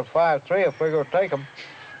we got a 5-3 if we're going to take them.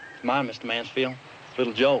 Mine, Mr. Mansfield.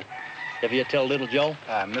 Little Joe. Have you tell Little Joe?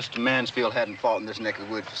 Mr. Mansfield hadn't fought in this neck of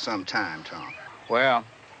the woods for some time, Tom. Well,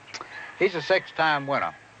 he's a 6-time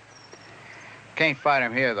winner. Can't fight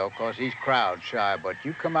him here, though, because he's crowd shy. But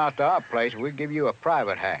you come out to our place, we'll give you a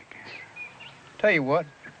private hack. Tell you what.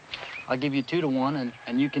 I'll give you 2-1,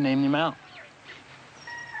 and you can name him out.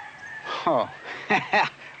 Oh,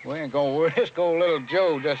 we ain't gonna risk old Little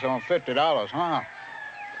Joe just on $50, huh?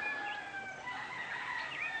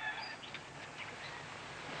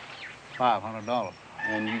 $500.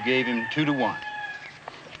 And you gave him 2-1.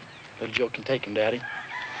 Little Joe can take him, Daddy.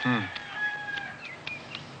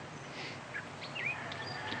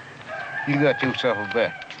 You got yourself a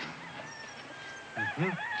bet.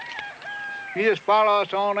 You just follow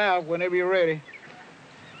us on out whenever you're ready.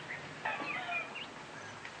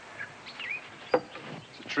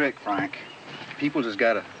 It's a trick, Frank. People just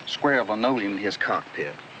got to square linoleum in his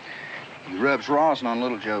cockpit. He rubs rosin on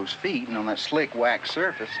Little Joe's feet, and on that slick wax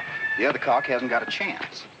surface, the other cock hasn't got a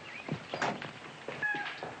chance.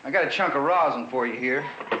 I got a chunk of rosin for you here.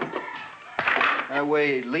 That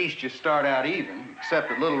way, at least you start out even, except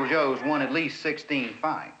that Little Joe's won at least 16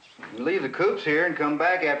 fights. You can leave the coops here and come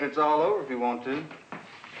back after it's all over if you want to.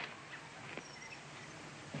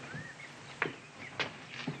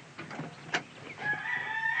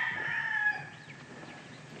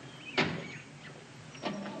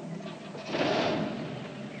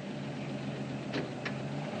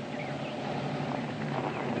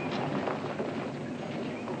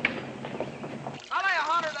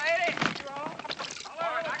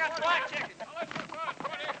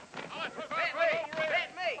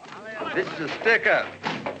 This is a stick-up.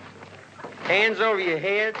 Hands over your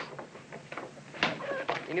heads.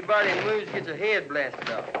 Anybody who moves gets a head blasted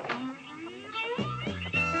off.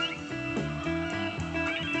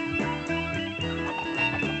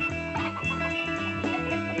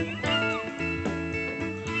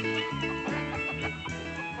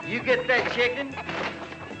 You get that chicken.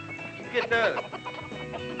 You get the other.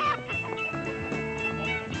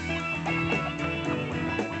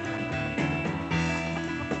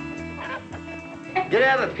 Get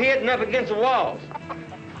out of the pit and up against the walls.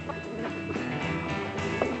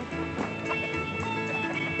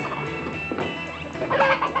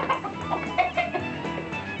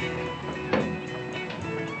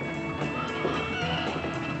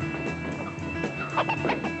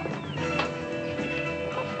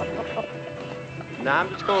 Now, I'm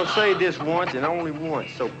just going to say this once and only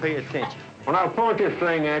once, so pay attention. When I point this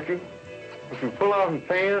thing at you, if you pull off your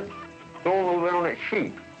pants, throw them over on that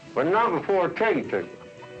sheet, but not before I tell you to.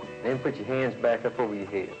 Then put your hands back up over your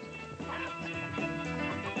head.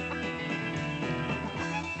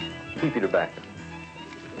 Keep your tobacco.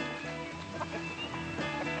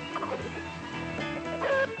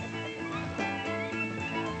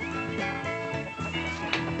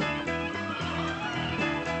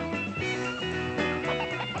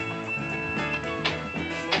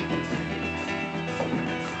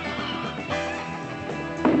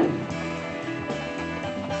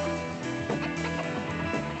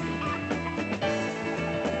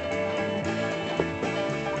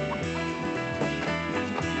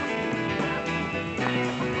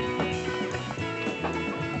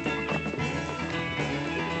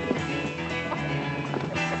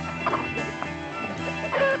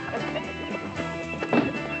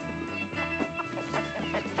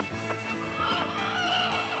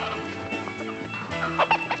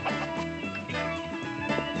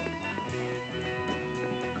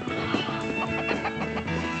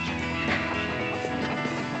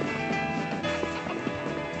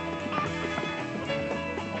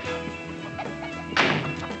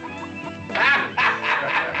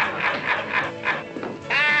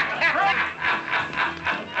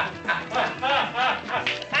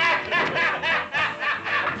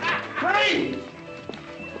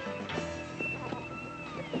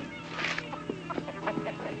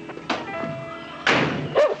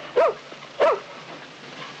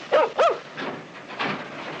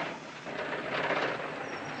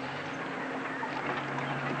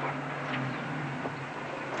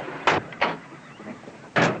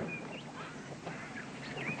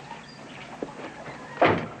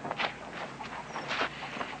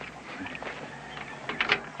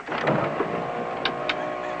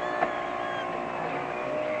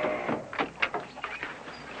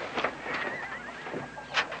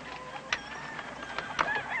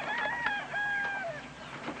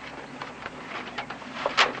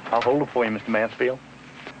 I'll hold it for you, Mr. Mansfield.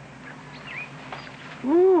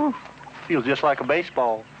 Woo! Feels just like a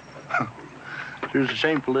baseball. It was a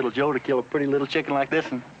shame for little Joe to kill a pretty little chicken like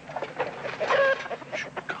this one.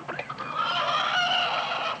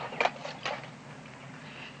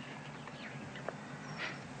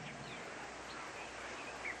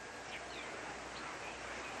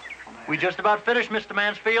 We just about finished, Mr.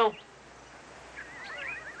 Mansfield.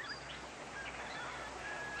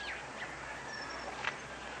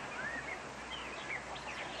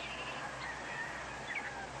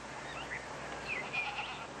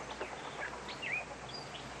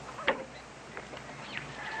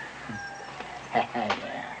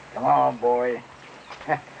 Come on, boy.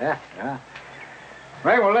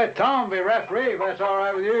 Maybe we'll let Tom be referee if that's all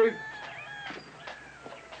right with you.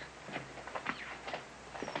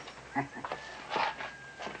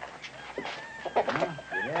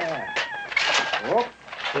 Yeah. Whoop.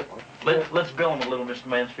 Let's bill him a little, Mr.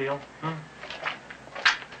 Mansfield. Oh,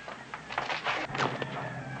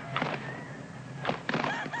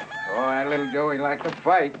 that little Joey liked to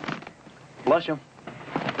fight. Bless him.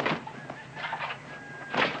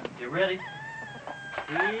 You ready?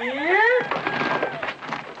 Yeah.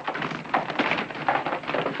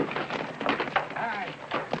 Hi,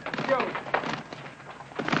 Joe.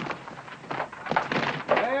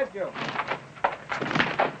 There, Joe.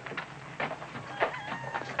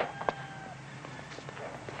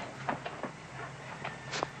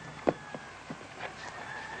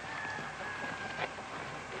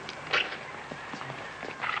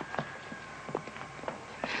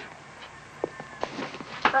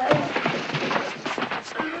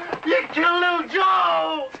 You killed little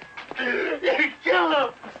Joe! You killed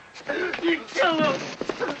him! You killed him!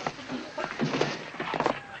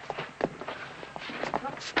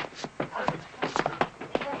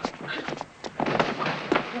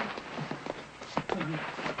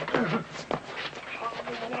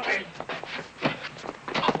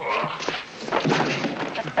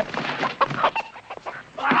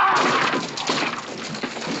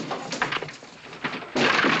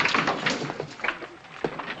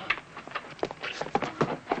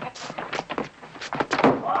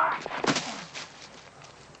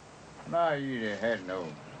 you had no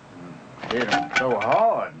hit him so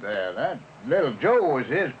hard there. That little Joe was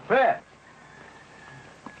his pet.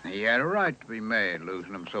 He had a right to be mad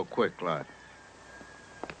losing him so quick like.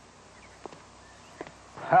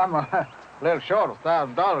 I'm a little short of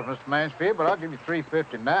 $1,000, Mr. Mansfield, but I'll give you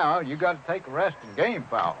 $350 now. You got to take a rest in game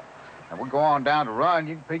fowl. And we go on down to run,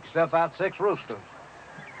 you can pick yourself out 6 roosters.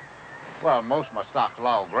 Well, most of my stock's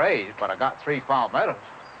low grades, but I got 3 palmettos.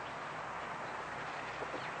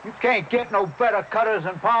 You can't get no better cutters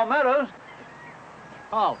than palmettos.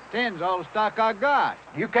 Oh, 10's all the stock I got.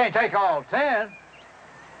 You can't take all 10.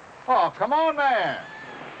 Oh, come on, man.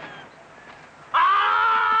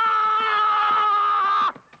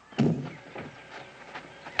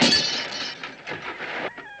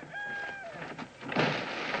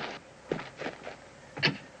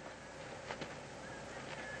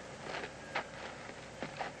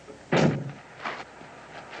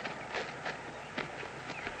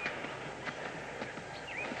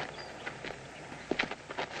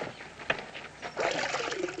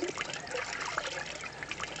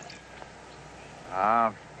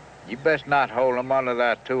 You best not hold him under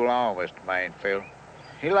that too long, Mr. Mansfield.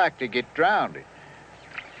 He like to get drowned.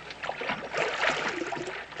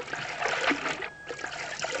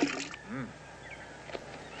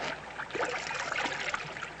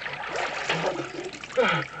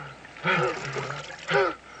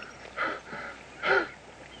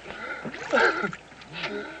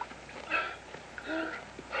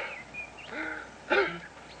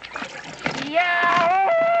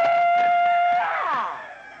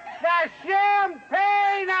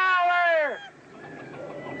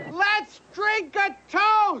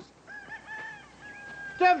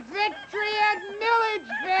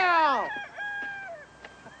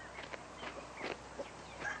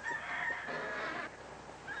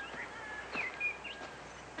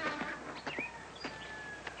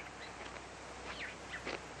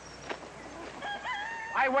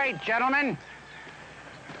 Gentlemen,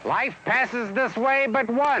 life passes this way but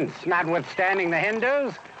once, notwithstanding the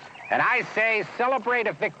Hindus, and I say celebrate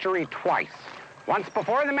a victory twice. Once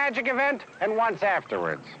before the magic event and once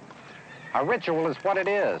afterwards. A ritual is what it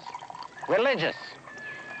is. Religious.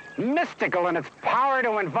 Mystical in its power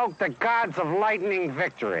to invoke the gods of lightning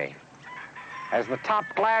victory. As the top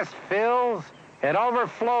glass fills, it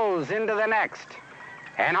overflows into the next,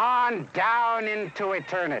 and on down into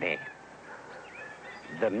eternity.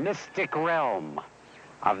 The mystic realm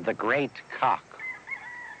of the great cock.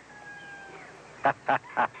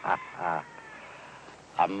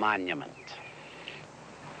 A monument.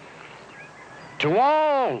 To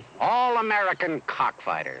all American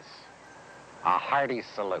cockfighters, a hearty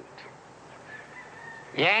salute.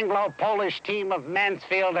 The Anglo-Polish team of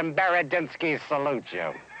Mansfield and Beredinsky salute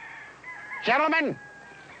you. Gentlemen,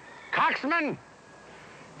 cocksmen,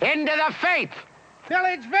 into the faith!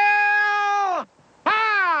 Milledgeville!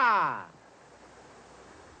 Ha!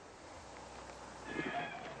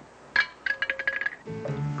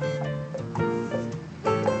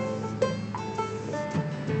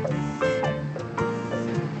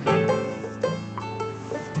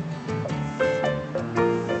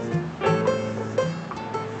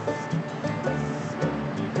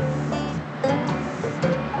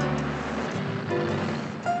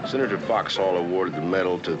 Senator Foxhall awarded the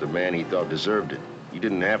medal to the man he thought deserved it. You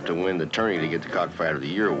didn't have to win the tourney to get the Cockfighter of the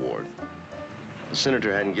Year award. The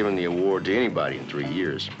senator hadn't given the award to anybody in 3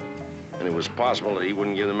 years, and it was possible that he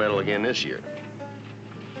wouldn't give the medal again this year.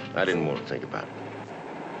 I didn't want to think about it.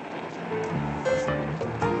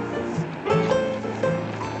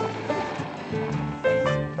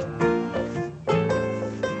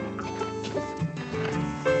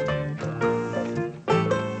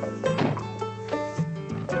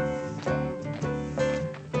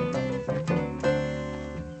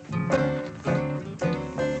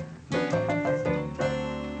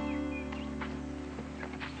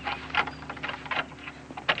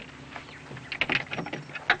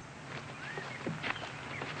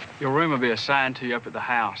 Your room will be assigned to you up at the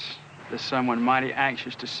house. There's someone mighty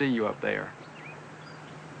anxious to see you up there.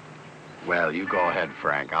 Well, you go ahead,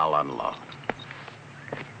 Frank. I'll unload.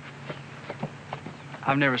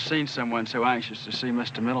 I've never seen someone so anxious to see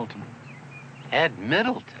Mr. Middleton. Ed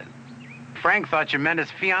Middleton? Frank thought you meant his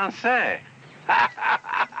fiancée.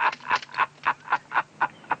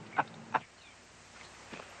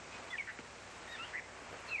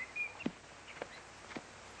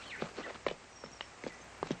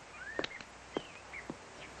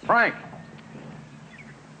 Frank,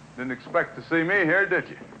 didn't expect to see me here, did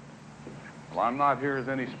you? Well, I'm not here as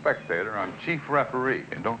any spectator. I'm chief referee,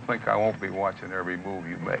 and don't think I won't be watching every move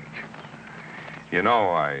you make. You know,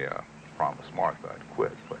 I promised Martha I'd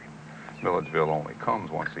quit, but Milledgeville only comes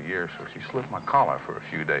once a year, so she slipped my collar for a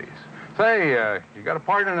few days. Say, you got a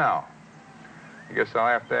partner now? I guess I'll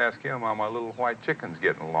have to ask him how my little white chicken's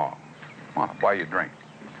getting along. Come on, I'll buy you a drink.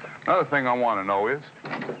 Another thing I want to know is,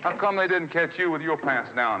 how come they didn't catch you with your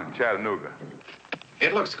pants down in Chattanooga?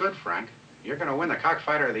 It looks good, Frank. You're going to win the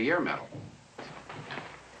Cockfighter of the Year medal.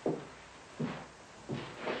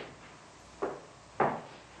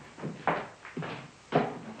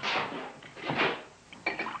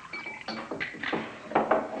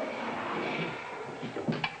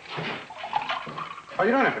 Oh,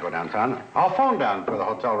 you don't have to go downtown. I'll phone down for the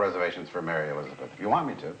hotel reservations for Mary Elizabeth, if you want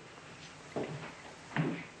me to.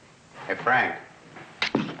 Hey, Frank.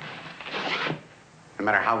 No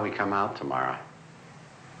matter how we come out tomorrow,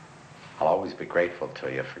 I'll always be grateful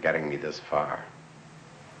to you for getting me this far.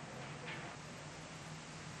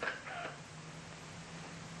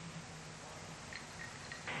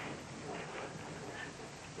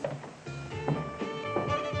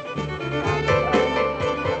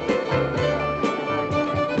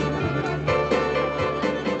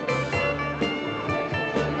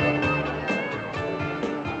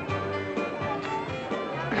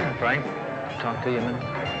 Frank, talk to you a minute.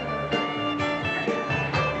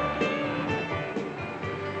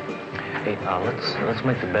 Hey, let's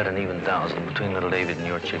make the bet an even 1,000 between little David and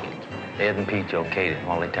your chicken. Ed and Pete okayed it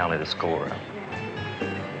while they tally the score up.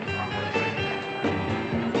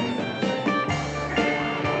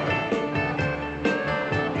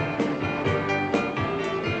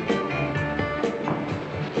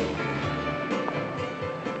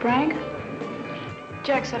 Frank?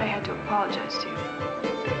 Jack said I had to apologize to you.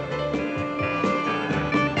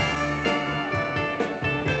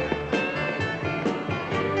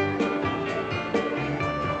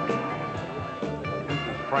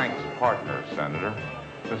 Frank's partner, Senator,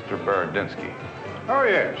 Mr. Baradinsky. Oh,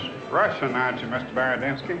 yes. Russian, aren't you, Mr.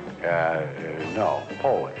 Baradinsky? No,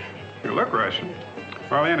 Polish. You look Russian.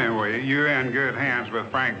 Well, anyway, you're in good hands with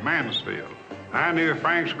Frank Mansfield. I knew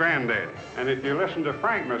Frank's granddaddy. And if you listen to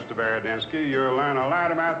Frank, Mr. Baradinsky, you'll learn a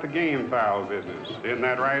lot about the game fowl business. Isn't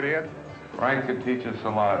that right, Ed? Frank could teach us a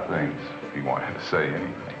lot of things if he wanted to say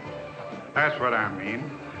anything. That's what I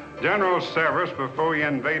mean. General Severus, before he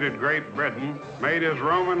invaded Great Britain, made his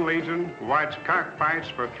Roman legion watch cockfights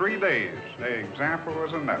for 3 days. The example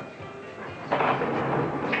was enough.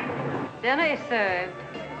 Dinner is served.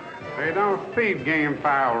 They don't feed game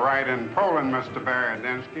fowl right in Poland, Mr.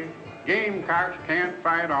 Baradinsky. Gamecocks can't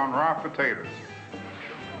fight on raw potatoes.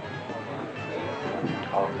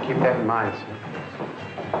 I'll keep that in mind, sir.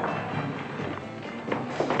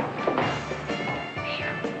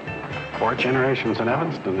 4 generations in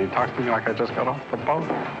Evanston. He talks to me like I just got off the boat.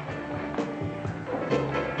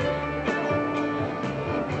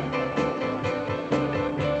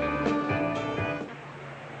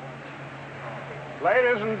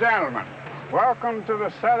 Ladies and gentlemen, welcome to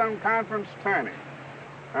the Southern Conference tourney.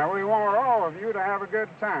 Now, we want all of you to have a good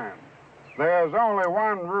time. There's only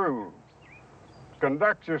one rule.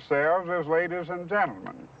 Conduct yourselves as ladies and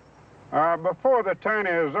gentlemen. Before the tourney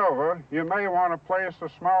is over, you may want to place a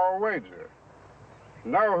small wager.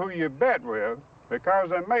 Know who you bet with, because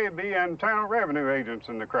there may be internal revenue agents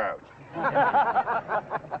in the crowd. Come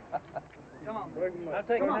on. I'll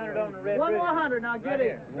take 100 on the red. One more 100, now get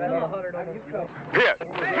it. Come on. 100 on you. Hit.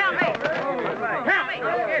 Help me. Help me.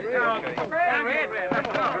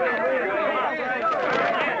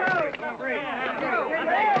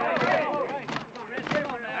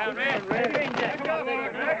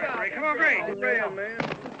 Come on, Ray.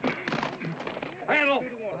 Handle.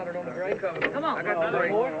 100 on the gray. Come on. I got another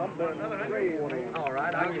more. Another 100. All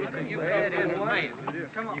right. I'll give it to you.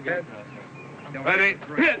 Come on. Ready?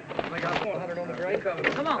 Hit. I got 100 on the gray.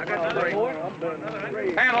 Come on. I got another more.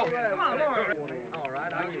 Handle. Come on. All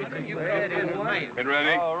right. I'll give it to you. Get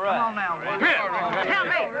ready? All right. Come on now. Hit. Help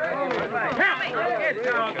me. Help me.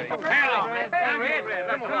 Handle.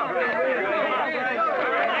 Come on.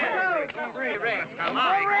 Come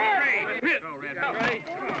on, Red. Hit. Come on, Red. Come on, Red.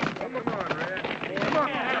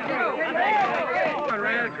 Come on,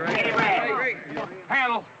 Red. Get it, Red.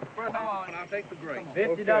 Handle. Come on, I'll take the green.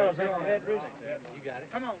 $50 on Red. You got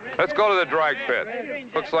it. Come on, Red. Let's go to the drag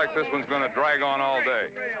pit. Looks like this one's going to drag on all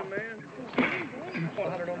day.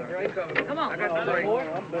 100 on the gray. Come on. I got another more.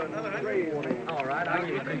 All right, I'll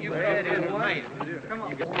give it to you. Red in one. Come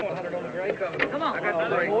on. 100 on the gray. Come on. I got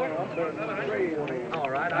another more. All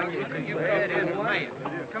right, I'll give it to you. Red in one.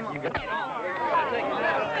 Come on.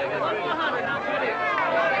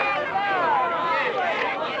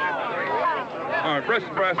 All right, press the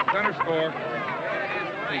press, center score.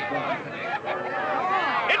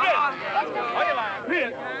 Hit it!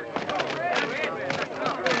 Hit!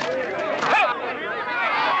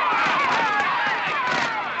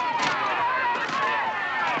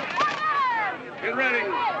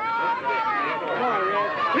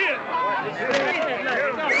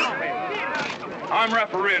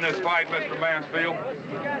 in this fight, Mr. Mansfield.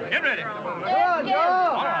 Get ready. Come on, Joe.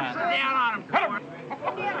 All right. Sit down on him. Cut him.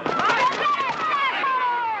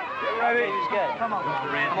 Get ready. Come on.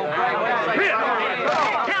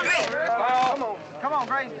 Come on,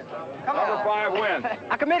 Grace. Come on. Number 5 wins.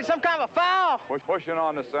 I committed some kind of a foul. Was pushing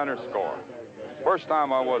on the center score. First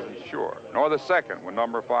time I wasn't sure, nor the second when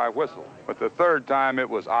number 5 whistled. But the third time it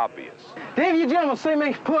was obvious. Dave, you gentlemen see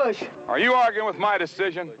me push. Are you arguing with my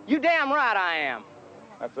decision? You damn right I am.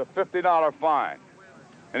 That's a $50 fine.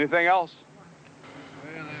 Anything else?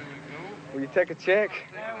 Will you take a check?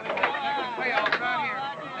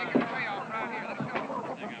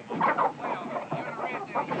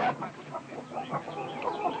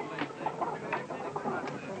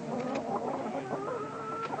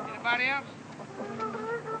 Anybody else?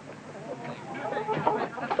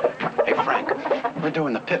 Hey, Frank, we're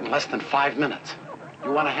doing the pit in less than 5 minutes.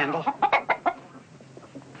 You want to handle?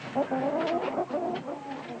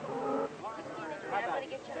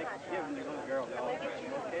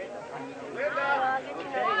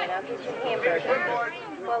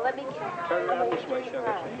 Well, let me turn around this way, shall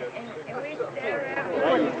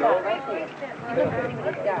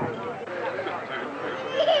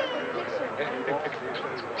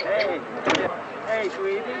Hey,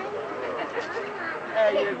 sweetie.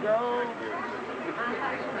 There you go.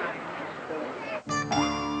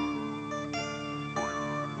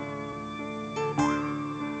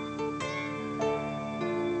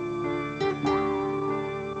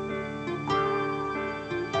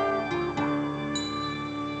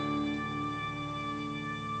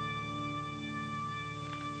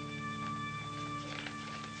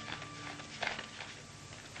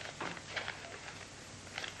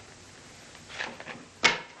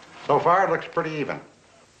 So far, it looks pretty even.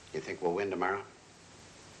 You think we'll win tomorrow?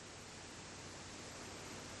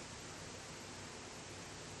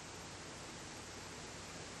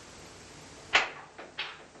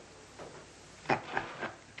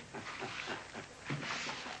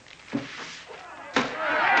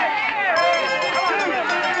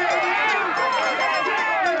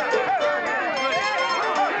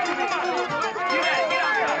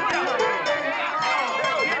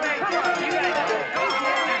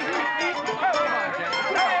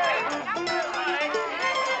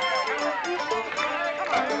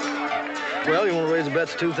 Well, you want to raise the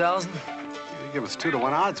bets 2,000? You give us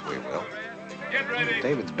 2-to-1 odds, we will.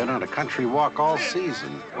 David's been on a country walk all season.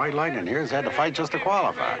 White Lightning here has had to fight just to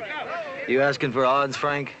qualify. You asking for odds,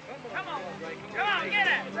 Frank?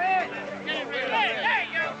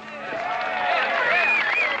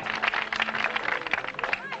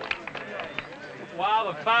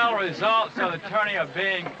 While the final results of the tourney are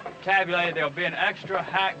being tabulated, there'll be an extra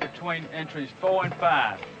hack between entries 4 and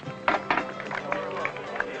 5.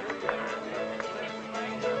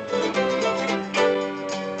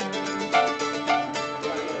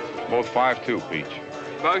 Both 5-2, Peach.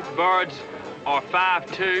 Both birds are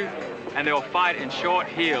 5-2, and they'll fight in short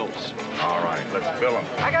heels. All right, let's fill them.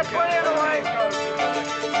 I got 20 in the way.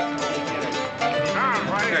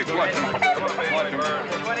 Okay, flush them.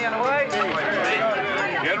 20 in the way.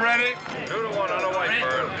 Get ready. 2-to-1 on the white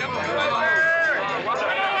bird.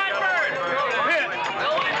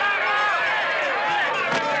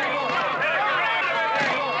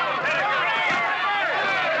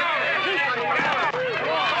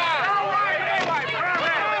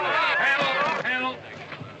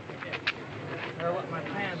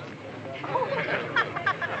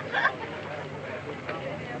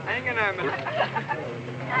 Hang in there, man.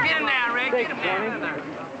 Get him down, Rick. Get him down.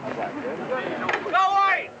 Go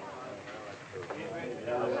white!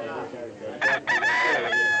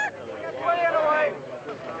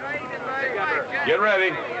 Get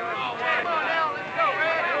ready.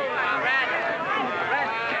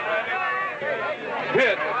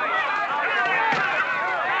 Hit.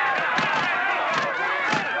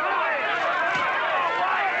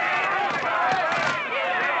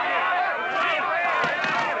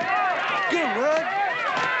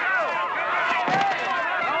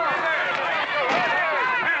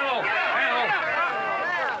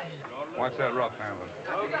 Watch that rough handle.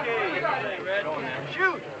 Okay.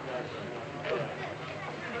 Shoot.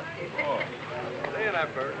 Lay in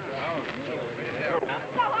that bird.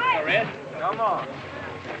 Red. Come on.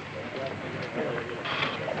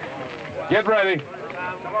 Get ready.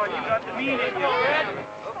 Come on, you got the meat in you, Red.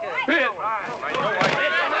 Okay. Hit.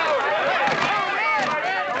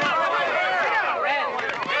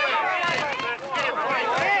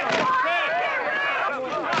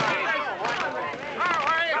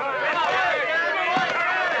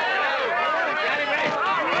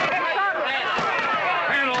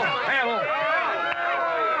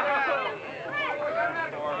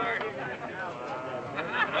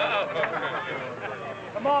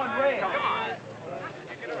 Come on, Red. Come on.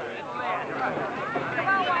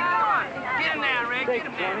 Get him down, Red. Get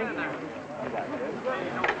him down.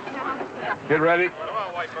 Get ready.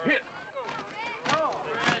 Hit. Come on.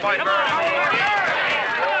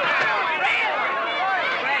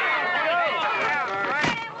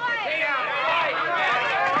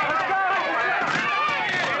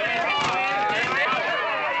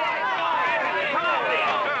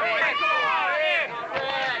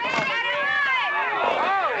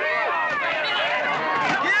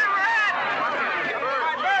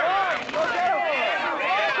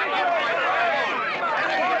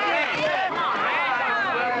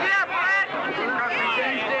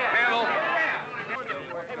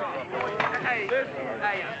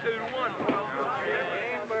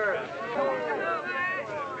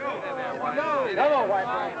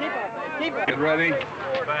 Get ready.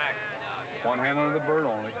 Back. One hand under the bird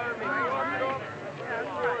only.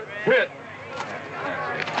 Hit.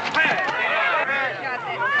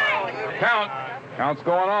 Count. Count's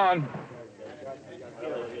going on.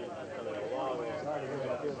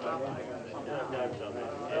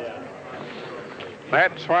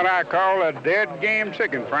 That's what I call a dead game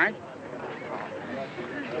chicken, Frank.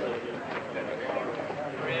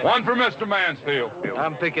 One for Mr. Mansfield.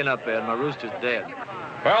 I'm picking up, Ed. My rooster's dead.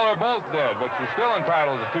 Well, they're both dead, but you're still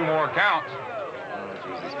entitled to 2 more counts.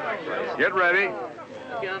 Get ready.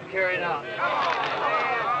 I'm carried out.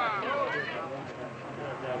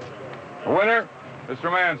 The winner,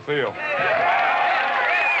 Mr. Mansfield.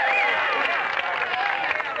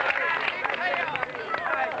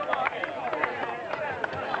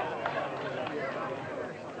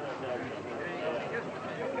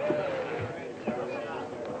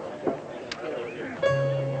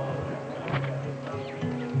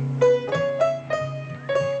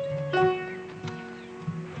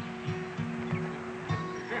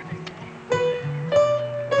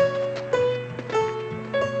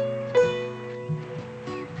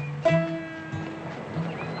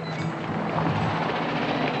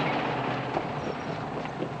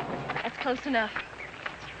 Close enough.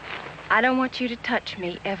 I don't want you to touch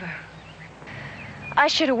me, ever. I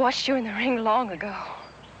should have watched you in the ring long ago.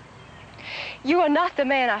 You are not the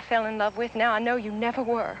man I fell in love with. Now I know you never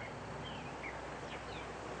were.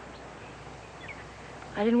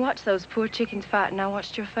 I didn't watch those poor chickens fighting. I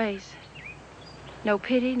watched your face. No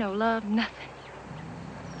pity, no love, nothing.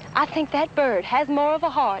 I think that bird has more of a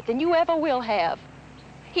heart than you ever will have.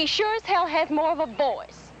 He sure as hell has more of a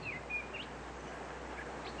voice.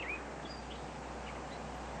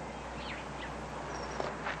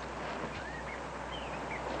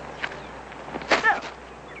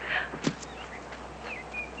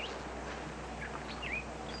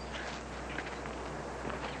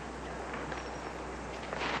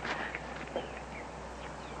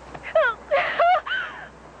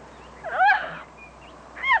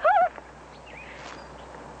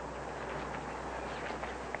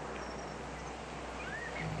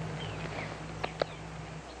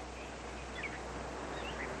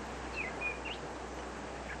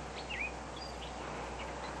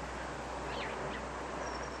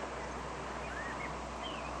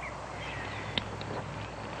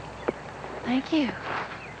 Thank you.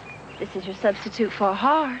 This is your substitute for a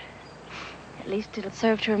heart. At least it'll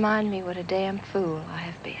serve to remind me what a damn fool I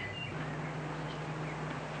have been.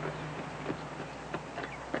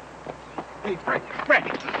 Hey,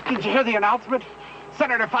 Frank, did you hear the announcement?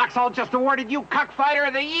 Senator Foxhall just awarded you Cockfighter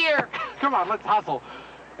of the Year. Come on, let's hustle.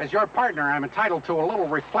 As your partner, I'm entitled to a little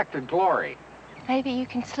reflected glory. Maybe you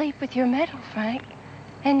can sleep with your medal, Frank,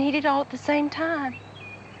 and need it all at the same time.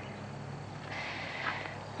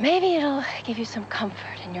 Maybe it'll give you some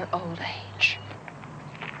comfort in your old age.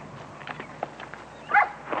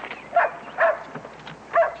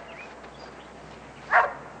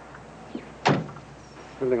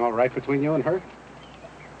 Everything all right between you and her?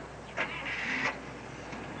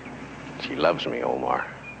 She loves me, Omar.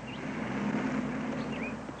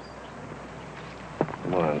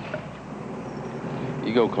 Come on.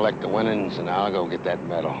 You go collect the winnings, and I'll go get that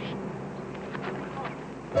medal.